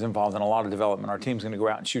explain, is involved in a lot of development. Our team's going to go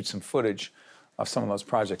out and shoot some footage of some of those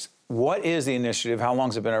projects. What is the initiative? How long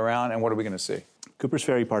has it been around, and what are we going to see? Cooper's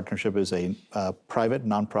Ferry Partnership is a private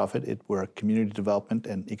nonprofit. We're a community development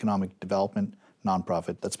and economic development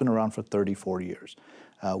nonprofit that's been around for 34 years.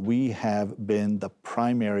 We have been the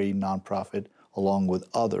primary nonprofit, along with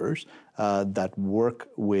others, that work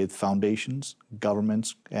with foundations,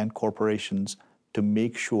 governments, and corporations to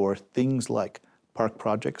make sure things like park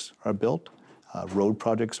projects are built, road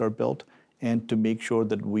projects are built, and to make sure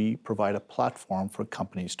that we provide a platform for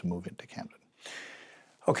companies to move into Camden.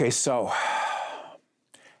 Okay, so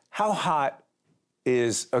how hot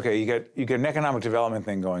is, you get an economic development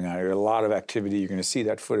thing going on. There's a lot of activity. You're going to see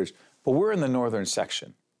that footage. But we're in the northern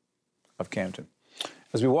section of Camden.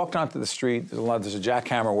 As we walked onto the street, there's a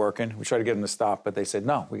jackhammer working. We tried to get them to stop, but they said,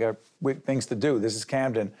 no, we got things to do. This is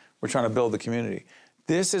Camden. We're trying to build the community.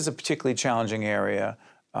 This is a particularly challenging area,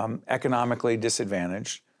 economically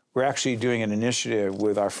disadvantaged. We're actually doing an initiative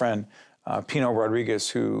with our friend Pino Rodriguez,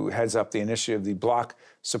 who heads up the initiative, the Block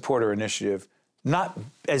Supporter Initiative. Not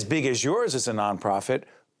as big as yours as a nonprofit,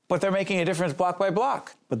 but they're making a difference block by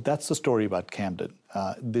block. But that's the story about Camden.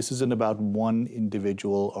 This isn't about one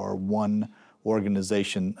individual or one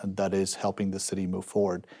organization that is helping the city move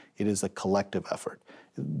forward. It is a collective effort.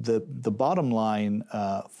 The bottom line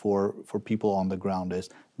for people on the ground is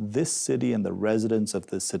this city and the residents of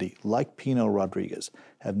this city, like Pino Rodriguez,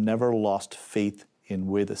 have never lost faith in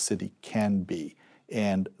where the city can be.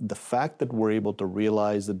 And the fact that we're able to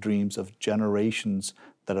realize the dreams of generations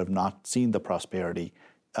that have not seen the prosperity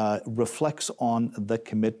reflects on the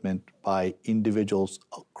commitment by individuals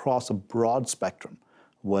across a broad spectrum,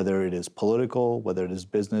 whether it is political, whether it is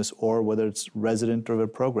business, or whether it's resident-driven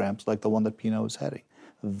programs like the one that Pino is heading.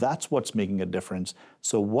 That's what's making a difference.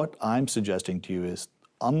 So what I'm suggesting to you is,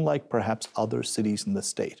 unlike perhaps other cities in the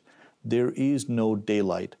state, there is no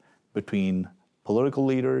daylight between political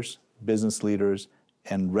leaders, business leaders,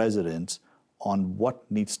 and residents on what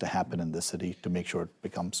needs to happen in the city to make sure it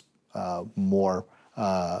becomes more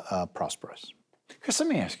prosperous. Chris, let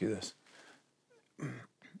me ask you this.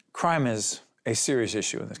 Crime is a serious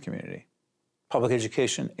issue in this community. Public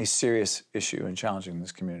education, a serious issue and challenging in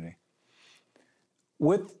this community.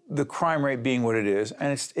 With the crime rate being what it is,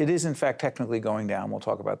 and it is in fact technically going down, we'll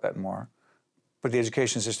talk about that more, but the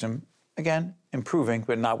education system, again, improving,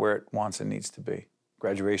 but not where it wants and needs to be.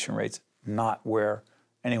 Graduation rates, not where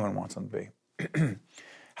anyone wants them to be.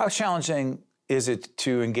 How challenging is it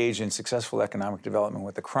to engage in successful economic development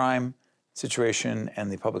with the crime situation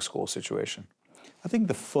and the public school situation? I think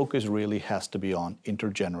the focus really has to be on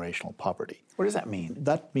intergenerational poverty. What does that mean?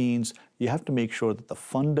 That means you have to make sure that the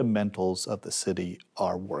fundamentals of the city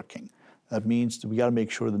are working. That means we got to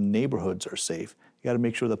make sure the neighborhoods are safe. You got to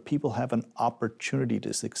make sure that people have an opportunity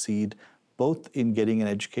to succeed both in getting an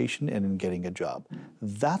education and in getting a job.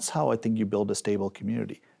 That's how I think you build a stable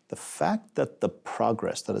community. The fact that the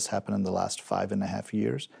progress that has happened in the last 5.5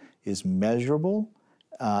 years is measurable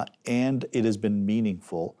and it has been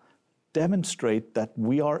meaningful demonstrate that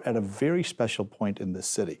we are at a very special point in this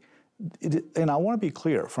city. And I want to be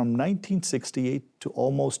clear, from 1968 to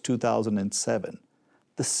almost 2007,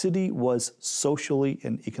 the city was socially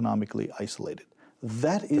and economically isolated.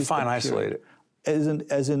 That is define isolated.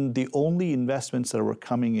 As in the only investments that were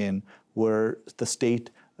coming in were the state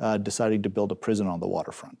deciding to build a prison on the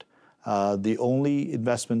waterfront. The only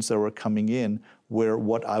investments that were coming in were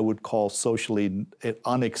what I would call socially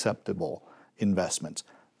unacceptable investments.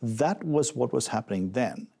 That was what was happening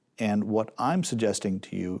then. And what I'm suggesting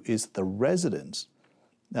to you is the residents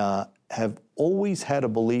have always had a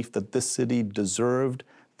belief that this city deserved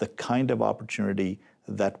the kind of opportunity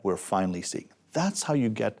that we're finally seeing. That's how you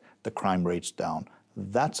get the crime rates down.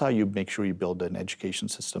 That's how you make sure you build an education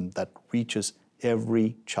system that reaches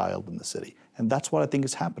every child in the city. And that's what I think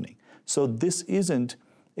is happening. So this isn't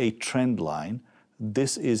a trend line.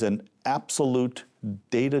 This is an absolute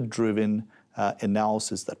data-driven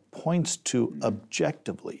analysis that points to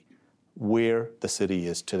objectively where the city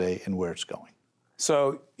is today and where it's going.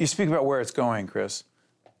 So you speak about where it's going, Chris.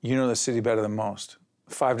 You know the city better than most.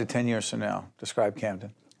 5 to 10 years from now, describe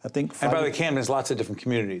Camden. I think. And by the way, Camden has lots of different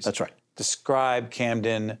communities. That's right. Describe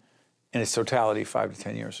Camden in its totality 5 to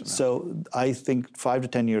 10 years from now. So I think 5 to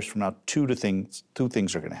 10 years from now, two things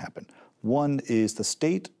are going to happen. One is the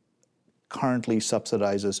state currently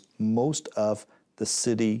subsidizes most of the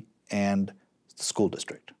city and the school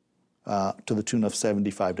district to the tune of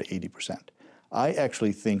 75 to 80%. I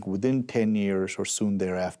actually think within 10 years or soon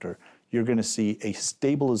thereafter, you're going to see a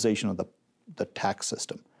stabilization of the tax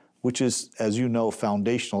system, which is, as you know,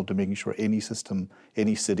 foundational to making sure any system,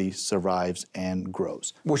 any city survives and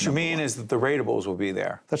grows. What you mean is that the ratables will be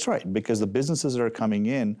there. That's right, because the businesses that are coming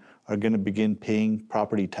in are going to begin paying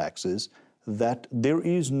property taxes that there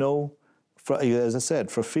is no, as I said,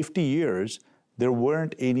 for 50 years, there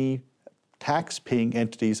weren't any tax-paying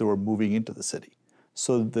entities that were moving into the city.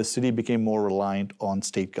 So the city became more reliant on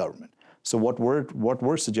state government. So what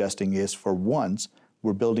we're suggesting is, for once,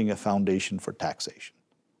 we're building a foundation for taxation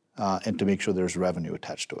and to make sure there's revenue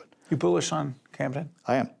attached to it. You bullish on Camden?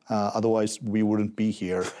 I am. Otherwise, we wouldn't be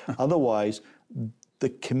here. Otherwise, the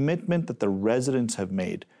commitment that the residents have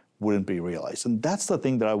made wouldn't be realized. And that's the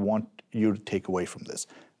thing that I want you to take away from this.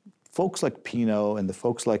 Folks like Pino and the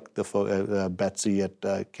folks like Betsy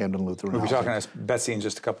at Camden Lutheran We'll be Housing, talking to Betsy in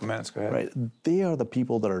just a couple minutes. Go ahead. right? They are the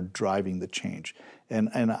people that are driving the change. And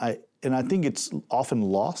and I think it's often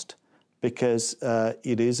lost because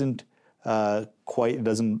it isn't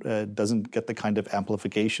it doesn't get the kind of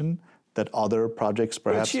amplification that other projects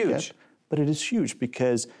perhaps get. But it is huge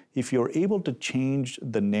because if you're able to change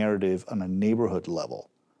the narrative on a neighborhood level,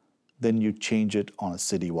 then you change it on a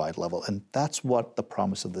citywide level. And that's what the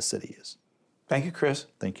promise of the city is. Thank you, Chris.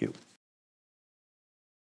 Thank you.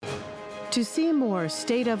 To see more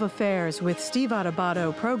State of Affairs with Steve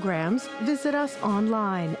Adubato programs, visit us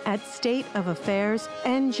online at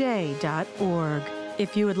stateofaffairsnj.org.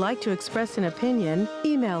 If you would like to express an opinion,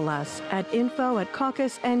 email us at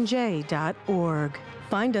info@caucusnj.org.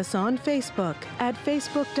 Find us on Facebook at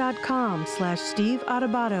facebook.com/Steve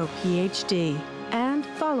Adubato, PhD. And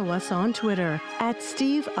follow us on Twitter at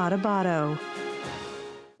Steve Adubato.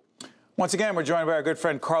 Once again, we're joined by our good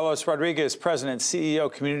friend Carlos Rodriguez, President, CEO,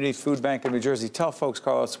 Community Food Bank of New Jersey. Tell folks,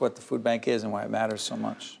 Carlos, what the food bank is and why it matters so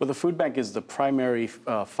much. Well, the food bank is the primary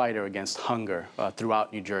fighter against hunger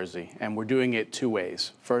throughout New Jersey, and we're doing it two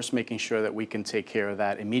ways. First, making sure that we can take care of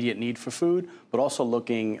that immediate need for food, but also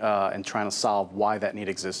looking and trying to solve why that need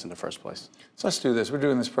exists in the first place. So let's do this. We're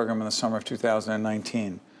doing this program in the summer of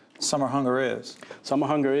 2019. Summer hunger is? Summer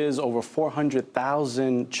hunger is over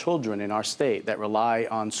 400,000 children in our state that rely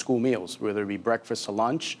on school meals, whether it be breakfast or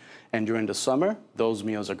lunch. And during the summer, those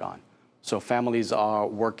meals are gone. So families are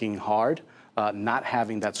working hard, not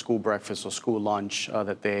having that school breakfast or school lunch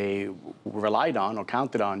that they relied on or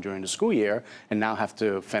counted on during the school year, and now have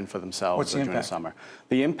to fend for themselves during the summer.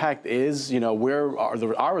 The impact is,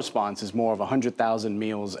 our response is more of 100,000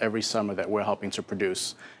 meals every summer that we're helping to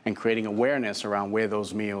produce and creating awareness around where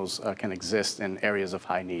those meals can exist in areas of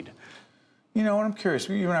high need. You know what, I'm curious.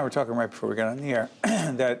 You and I were talking right before we got on the air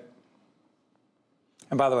that,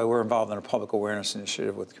 and by the way, we're involved in a public awareness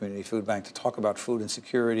initiative with Community Food Bank to talk about food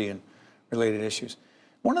insecurity and related issues.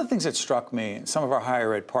 One of the things that struck me, and some of our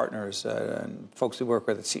higher ed partners and folks we work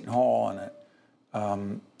with at Seton Hall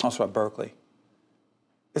and also at Berkeley,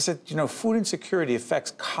 is that, food insecurity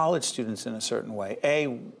affects college students in a certain way.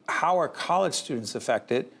 A, how are college students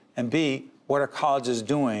affected? And B, what are colleges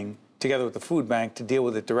doing together with the food bank to deal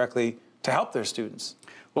with it directly to help their students?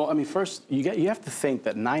 Well, I mean, first, you have to think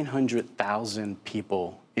that 900,000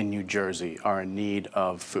 people in New Jersey are in need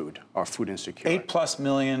of food or food insecure. 8+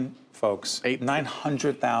 million folks,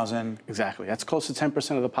 900,000. Exactly. That's close to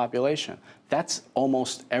 10% of the population. That's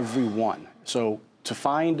almost everyone. So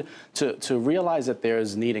to realize that there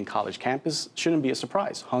is need in college campus shouldn't be a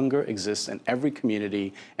surprise. Hunger exists in every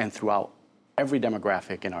community and throughout every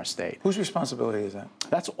demographic in our state. Whose responsibility is that?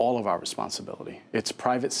 That's all of our responsibility. It's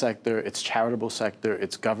private sector, it's charitable sector,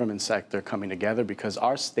 it's government sector coming together, because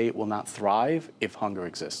our state will not thrive if hunger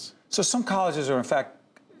exists. So some colleges are, in fact,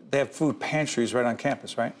 they have food pantries right on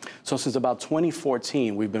campus, right? So since about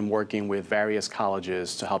 2014, we've been working with various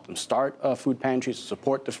colleges to help them start food pantries, to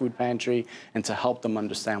support the food pantry, and to help them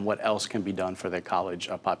understand what else can be done for their college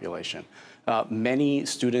population. Many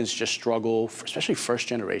students just struggle, especially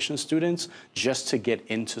first-generation students, just to get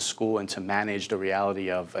into school and to manage the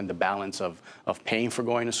reality of and the balance of paying for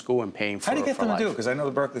going to school and paying for life. How do you get them to do it? Because I know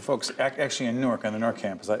the Berkeley folks actually in Newark, on the Newark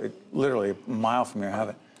campus, literally a mile from here, have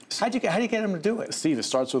it. How do you get them to do it? Steve, it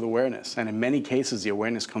starts with awareness, and in many cases, the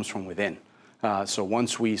awareness comes from within. So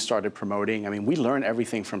once we started promoting, we learn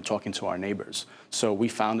everything from talking to our neighbors. So we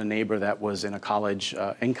found a neighbor that was in college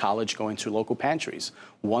going to local pantries.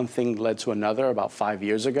 One thing led to another about 5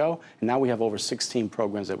 years ago, and now we have over 16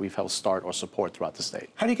 programs that we've helped start or support throughout the state.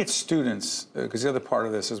 How do you get students, because the other part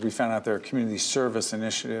of this is we found out there are community service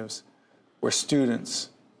initiatives where students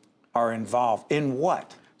are involved in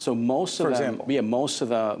what? So most of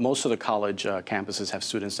the college campuses have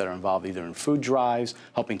students that are involved either in food drives,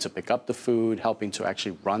 helping to pick up the food, helping to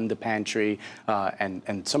actually run the pantry,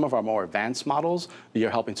 and some of our more advanced models, you're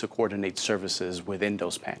helping to coordinate services within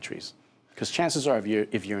those pantries. Because chances are,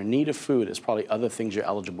 if you're in need of food, there's probably other things you're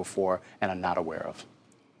eligible for and are not aware of.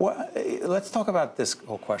 Well, let's talk about this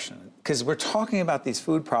whole question, because we're talking about these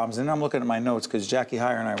food problems, and I'm looking at my notes because Jackie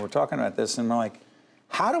Heyer and I were talking about this, and we're like,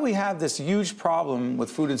 how do we have this huge problem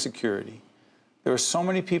with food insecurity? There are so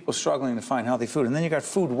many people struggling to find healthy food, and then you got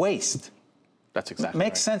food waste. That's exactly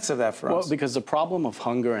Make sense of that for us. Well, because the problem of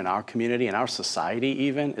hunger in our community, in our society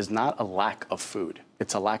even, is not a lack of food.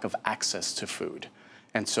 It's a lack of access to food.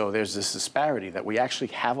 And so there's this disparity that we actually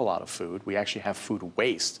have a lot of food. We actually have food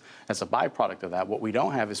waste as a byproduct of that. What we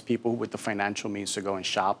don't have is people with the financial means to go and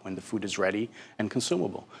shop when the food is ready and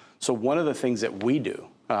consumable. So one of the things that we do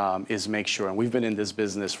is make sure, and we've been in this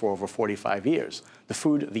business for over 45 years,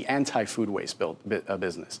 the anti-food waste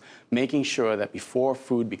business, making sure that before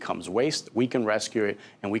food becomes waste, we can rescue it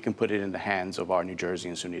and we can put it in the hands of our New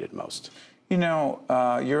Jerseyans who need it most. You know,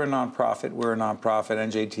 you're a nonprofit, we're a nonprofit,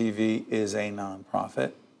 NJTV is a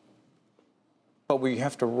nonprofit, but we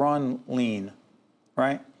have to run lean,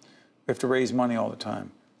 right? We have to raise money all the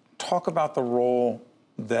time. Talk about the role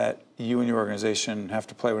that you and your organization have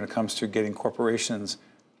to play when it comes to getting corporations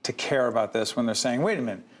to care about this when they're saying, wait a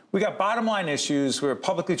minute, we got bottom line issues, we're a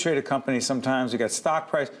publicly traded company sometimes, we got stock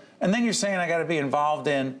price, and then you're saying I got to be involved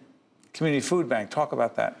in community food bank. Talk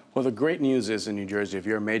about that. Well, the great news is in New Jersey, if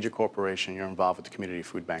you're a major corporation, you're involved with the Community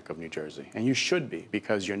Food Bank of New Jersey. And you should be,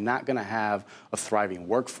 because you're not going to have a thriving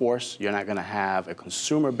workforce, you're not going to have a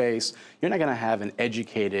consumer base, you're not going to have an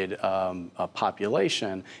educated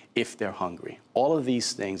population if they're hungry. All of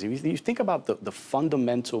these things, if you think about the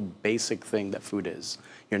fundamental basic thing that food is,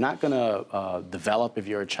 you're not going to develop if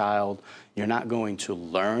you're a child, you're not going to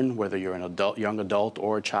learn whether you're an adult, young adult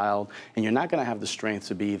or a child, and you're not going to have the strength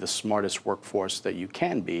to be the smartest workforce that you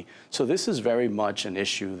can be. So this is very much an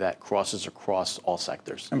issue that crosses across all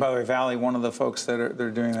sectors. And by the way, Valley, one of the folks that are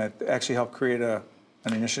doing that actually helped create an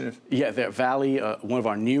initiative? Yeah, Valley, one of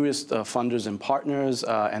our newest funders and partners,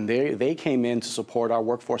 and they came in to support our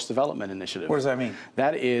workforce development initiative. What does that mean?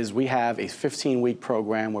 That is, we have a 15-week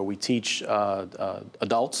program where we teach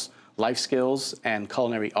adults life skills and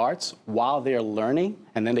culinary arts while they're learning,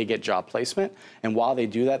 and then they get job placement. And while they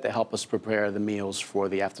do that, they help us prepare the meals for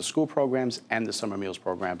the after-school programs and the summer meals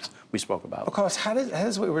programs we spoke about. Because how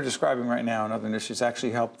does what we're describing right now and other initiatives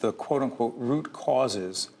actually help the quote-unquote root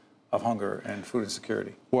causes of hunger and food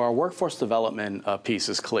insecurity? Well, our workforce development piece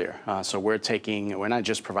is clear. So we're not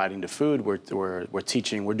just providing the food, we're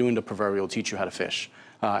doing the proverbial teach you how to fish.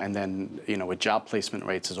 And then, with job placement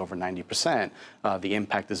rates is over 90%, the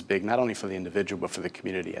impact is big, not only for the individual, but for the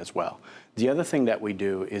community as well. The other thing that we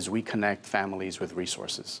do is we connect families with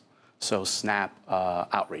resources. So SNAP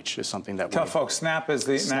outreach is something that Tell folks, SNAP is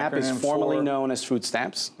the SNAP is formerly known as food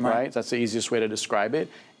stamps, right? That's the easiest way to describe it.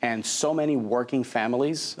 And so many working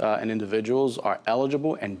families and individuals are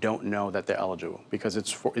eligible and don't know that they're eligible because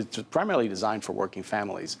it's primarily designed for working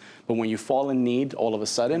families. But when you fall in need, all of a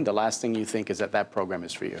sudden, the last thing you think is that program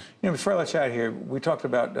is for you. Before I let you out here, we talked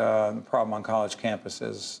about the problem on college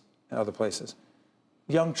campuses and other places.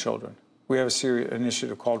 Young children. We have an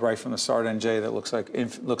initiative called Right from the Start NJ that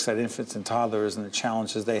looks at infants and toddlers and the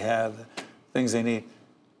challenges they have, the things they need.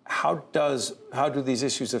 How do these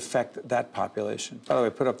issues affect that population? By the way,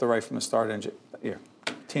 put up the Right from the Start NJ. Here,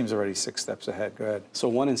 team's already 6 steps ahead. Go ahead. So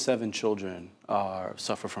 1 in 7 children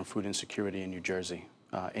suffer from food insecurity in New Jersey.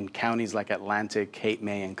 In counties like Atlantic, Cape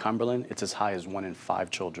May, and Cumberland, it's as high as 1 in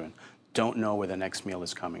 5 children don't know where the next meal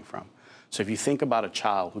is coming from. So if you think about a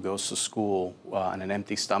child who goes to school on an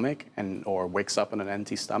empty stomach or wakes up on an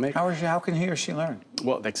empty stomach. How can he or she learn?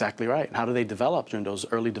 Well, exactly right. How do they develop during those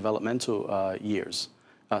early developmental years?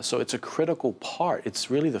 So it's a critical part. It's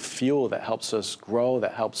really the fuel that helps us grow,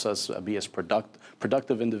 that helps us be as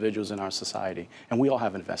productive individuals in our society. And we all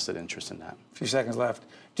have a vested interest in that. A few seconds left.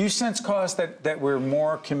 Do you sense, Cause, that we're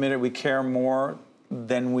more committed, we care more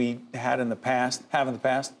than we have in the past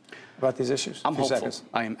about these issues? I'm hopeful.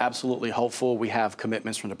 I am absolutely hopeful. We have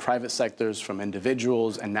commitments from the private sectors, from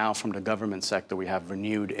individuals, and now from the government sector. We have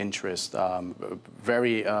renewed interest.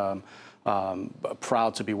 Very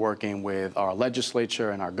proud to be working with our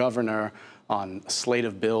legislature and our governor on a slate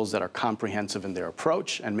of bills that are comprehensive in their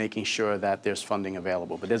approach and making sure that there's funding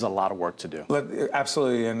available. But there's a lot of work to do.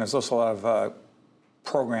 Absolutely, and there's also a lot of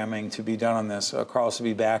programming to be done on this. Carlos will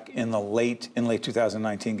be back in late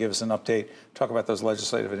 2019. Give us an update. Talk about those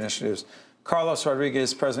legislative initiatives. Carlos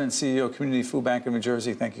Rodriguez, President and CEO of Community Food Bank of New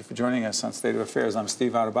Jersey. Thank you for joining us on State of Affairs. I'm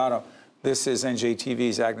Steve Adubato. This is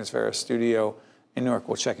NJTV's Agnes Vera studio in Newark.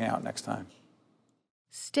 We'll check you out next time.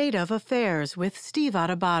 State of Affairs with Steve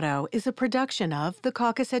Adubato is a production of the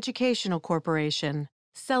Caucus Educational Corporation,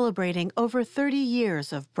 celebrating over 30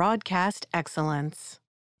 years of broadcast excellence.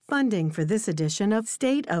 Funding for this edition of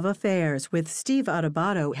State of Affairs with Steve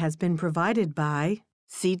Adubato has been provided by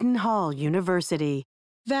Seton Hall University,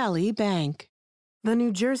 Valley Bank, the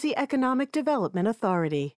New Jersey Economic Development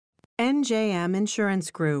Authority, NJM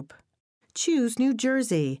Insurance Group, Choose New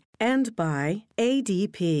Jersey, and by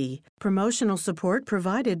ADP. Promotional support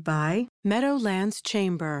provided by Meadowlands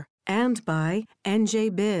Chamber and by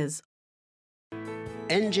NJ Biz.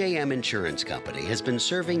 NJM Insurance Company has been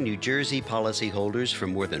serving New Jersey policyholders for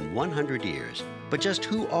more than 100 years. But just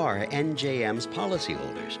who are NJM's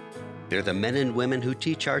policyholders? They're the men and women who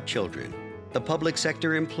teach our children, the public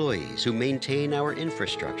sector employees who maintain our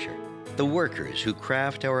infrastructure, the workers who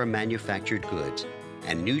craft our manufactured goods,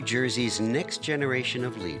 and New Jersey's next generation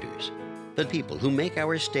of leaders, the people who make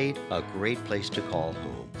our state a great place to call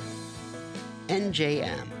home.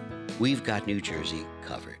 NJM, we've got New Jersey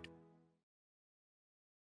covered.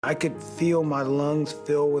 I could feel my lungs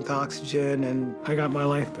fill with oxygen, and I got my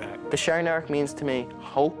life back. The Sharing Network means to me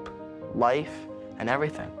hope, life, and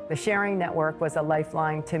everything. The Sharing Network was a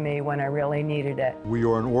lifeline to me when I really needed it. We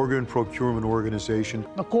are an organ procurement organization.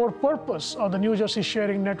 The core purpose of the New Jersey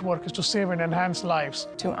Sharing Network is to save and enhance lives.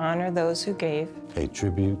 To honor those who gave. Pay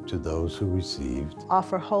tribute to those who received.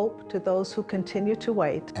 Offer hope to those who continue to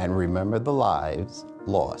wait. And remember the lives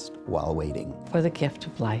lost while waiting. For the gift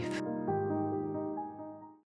of life.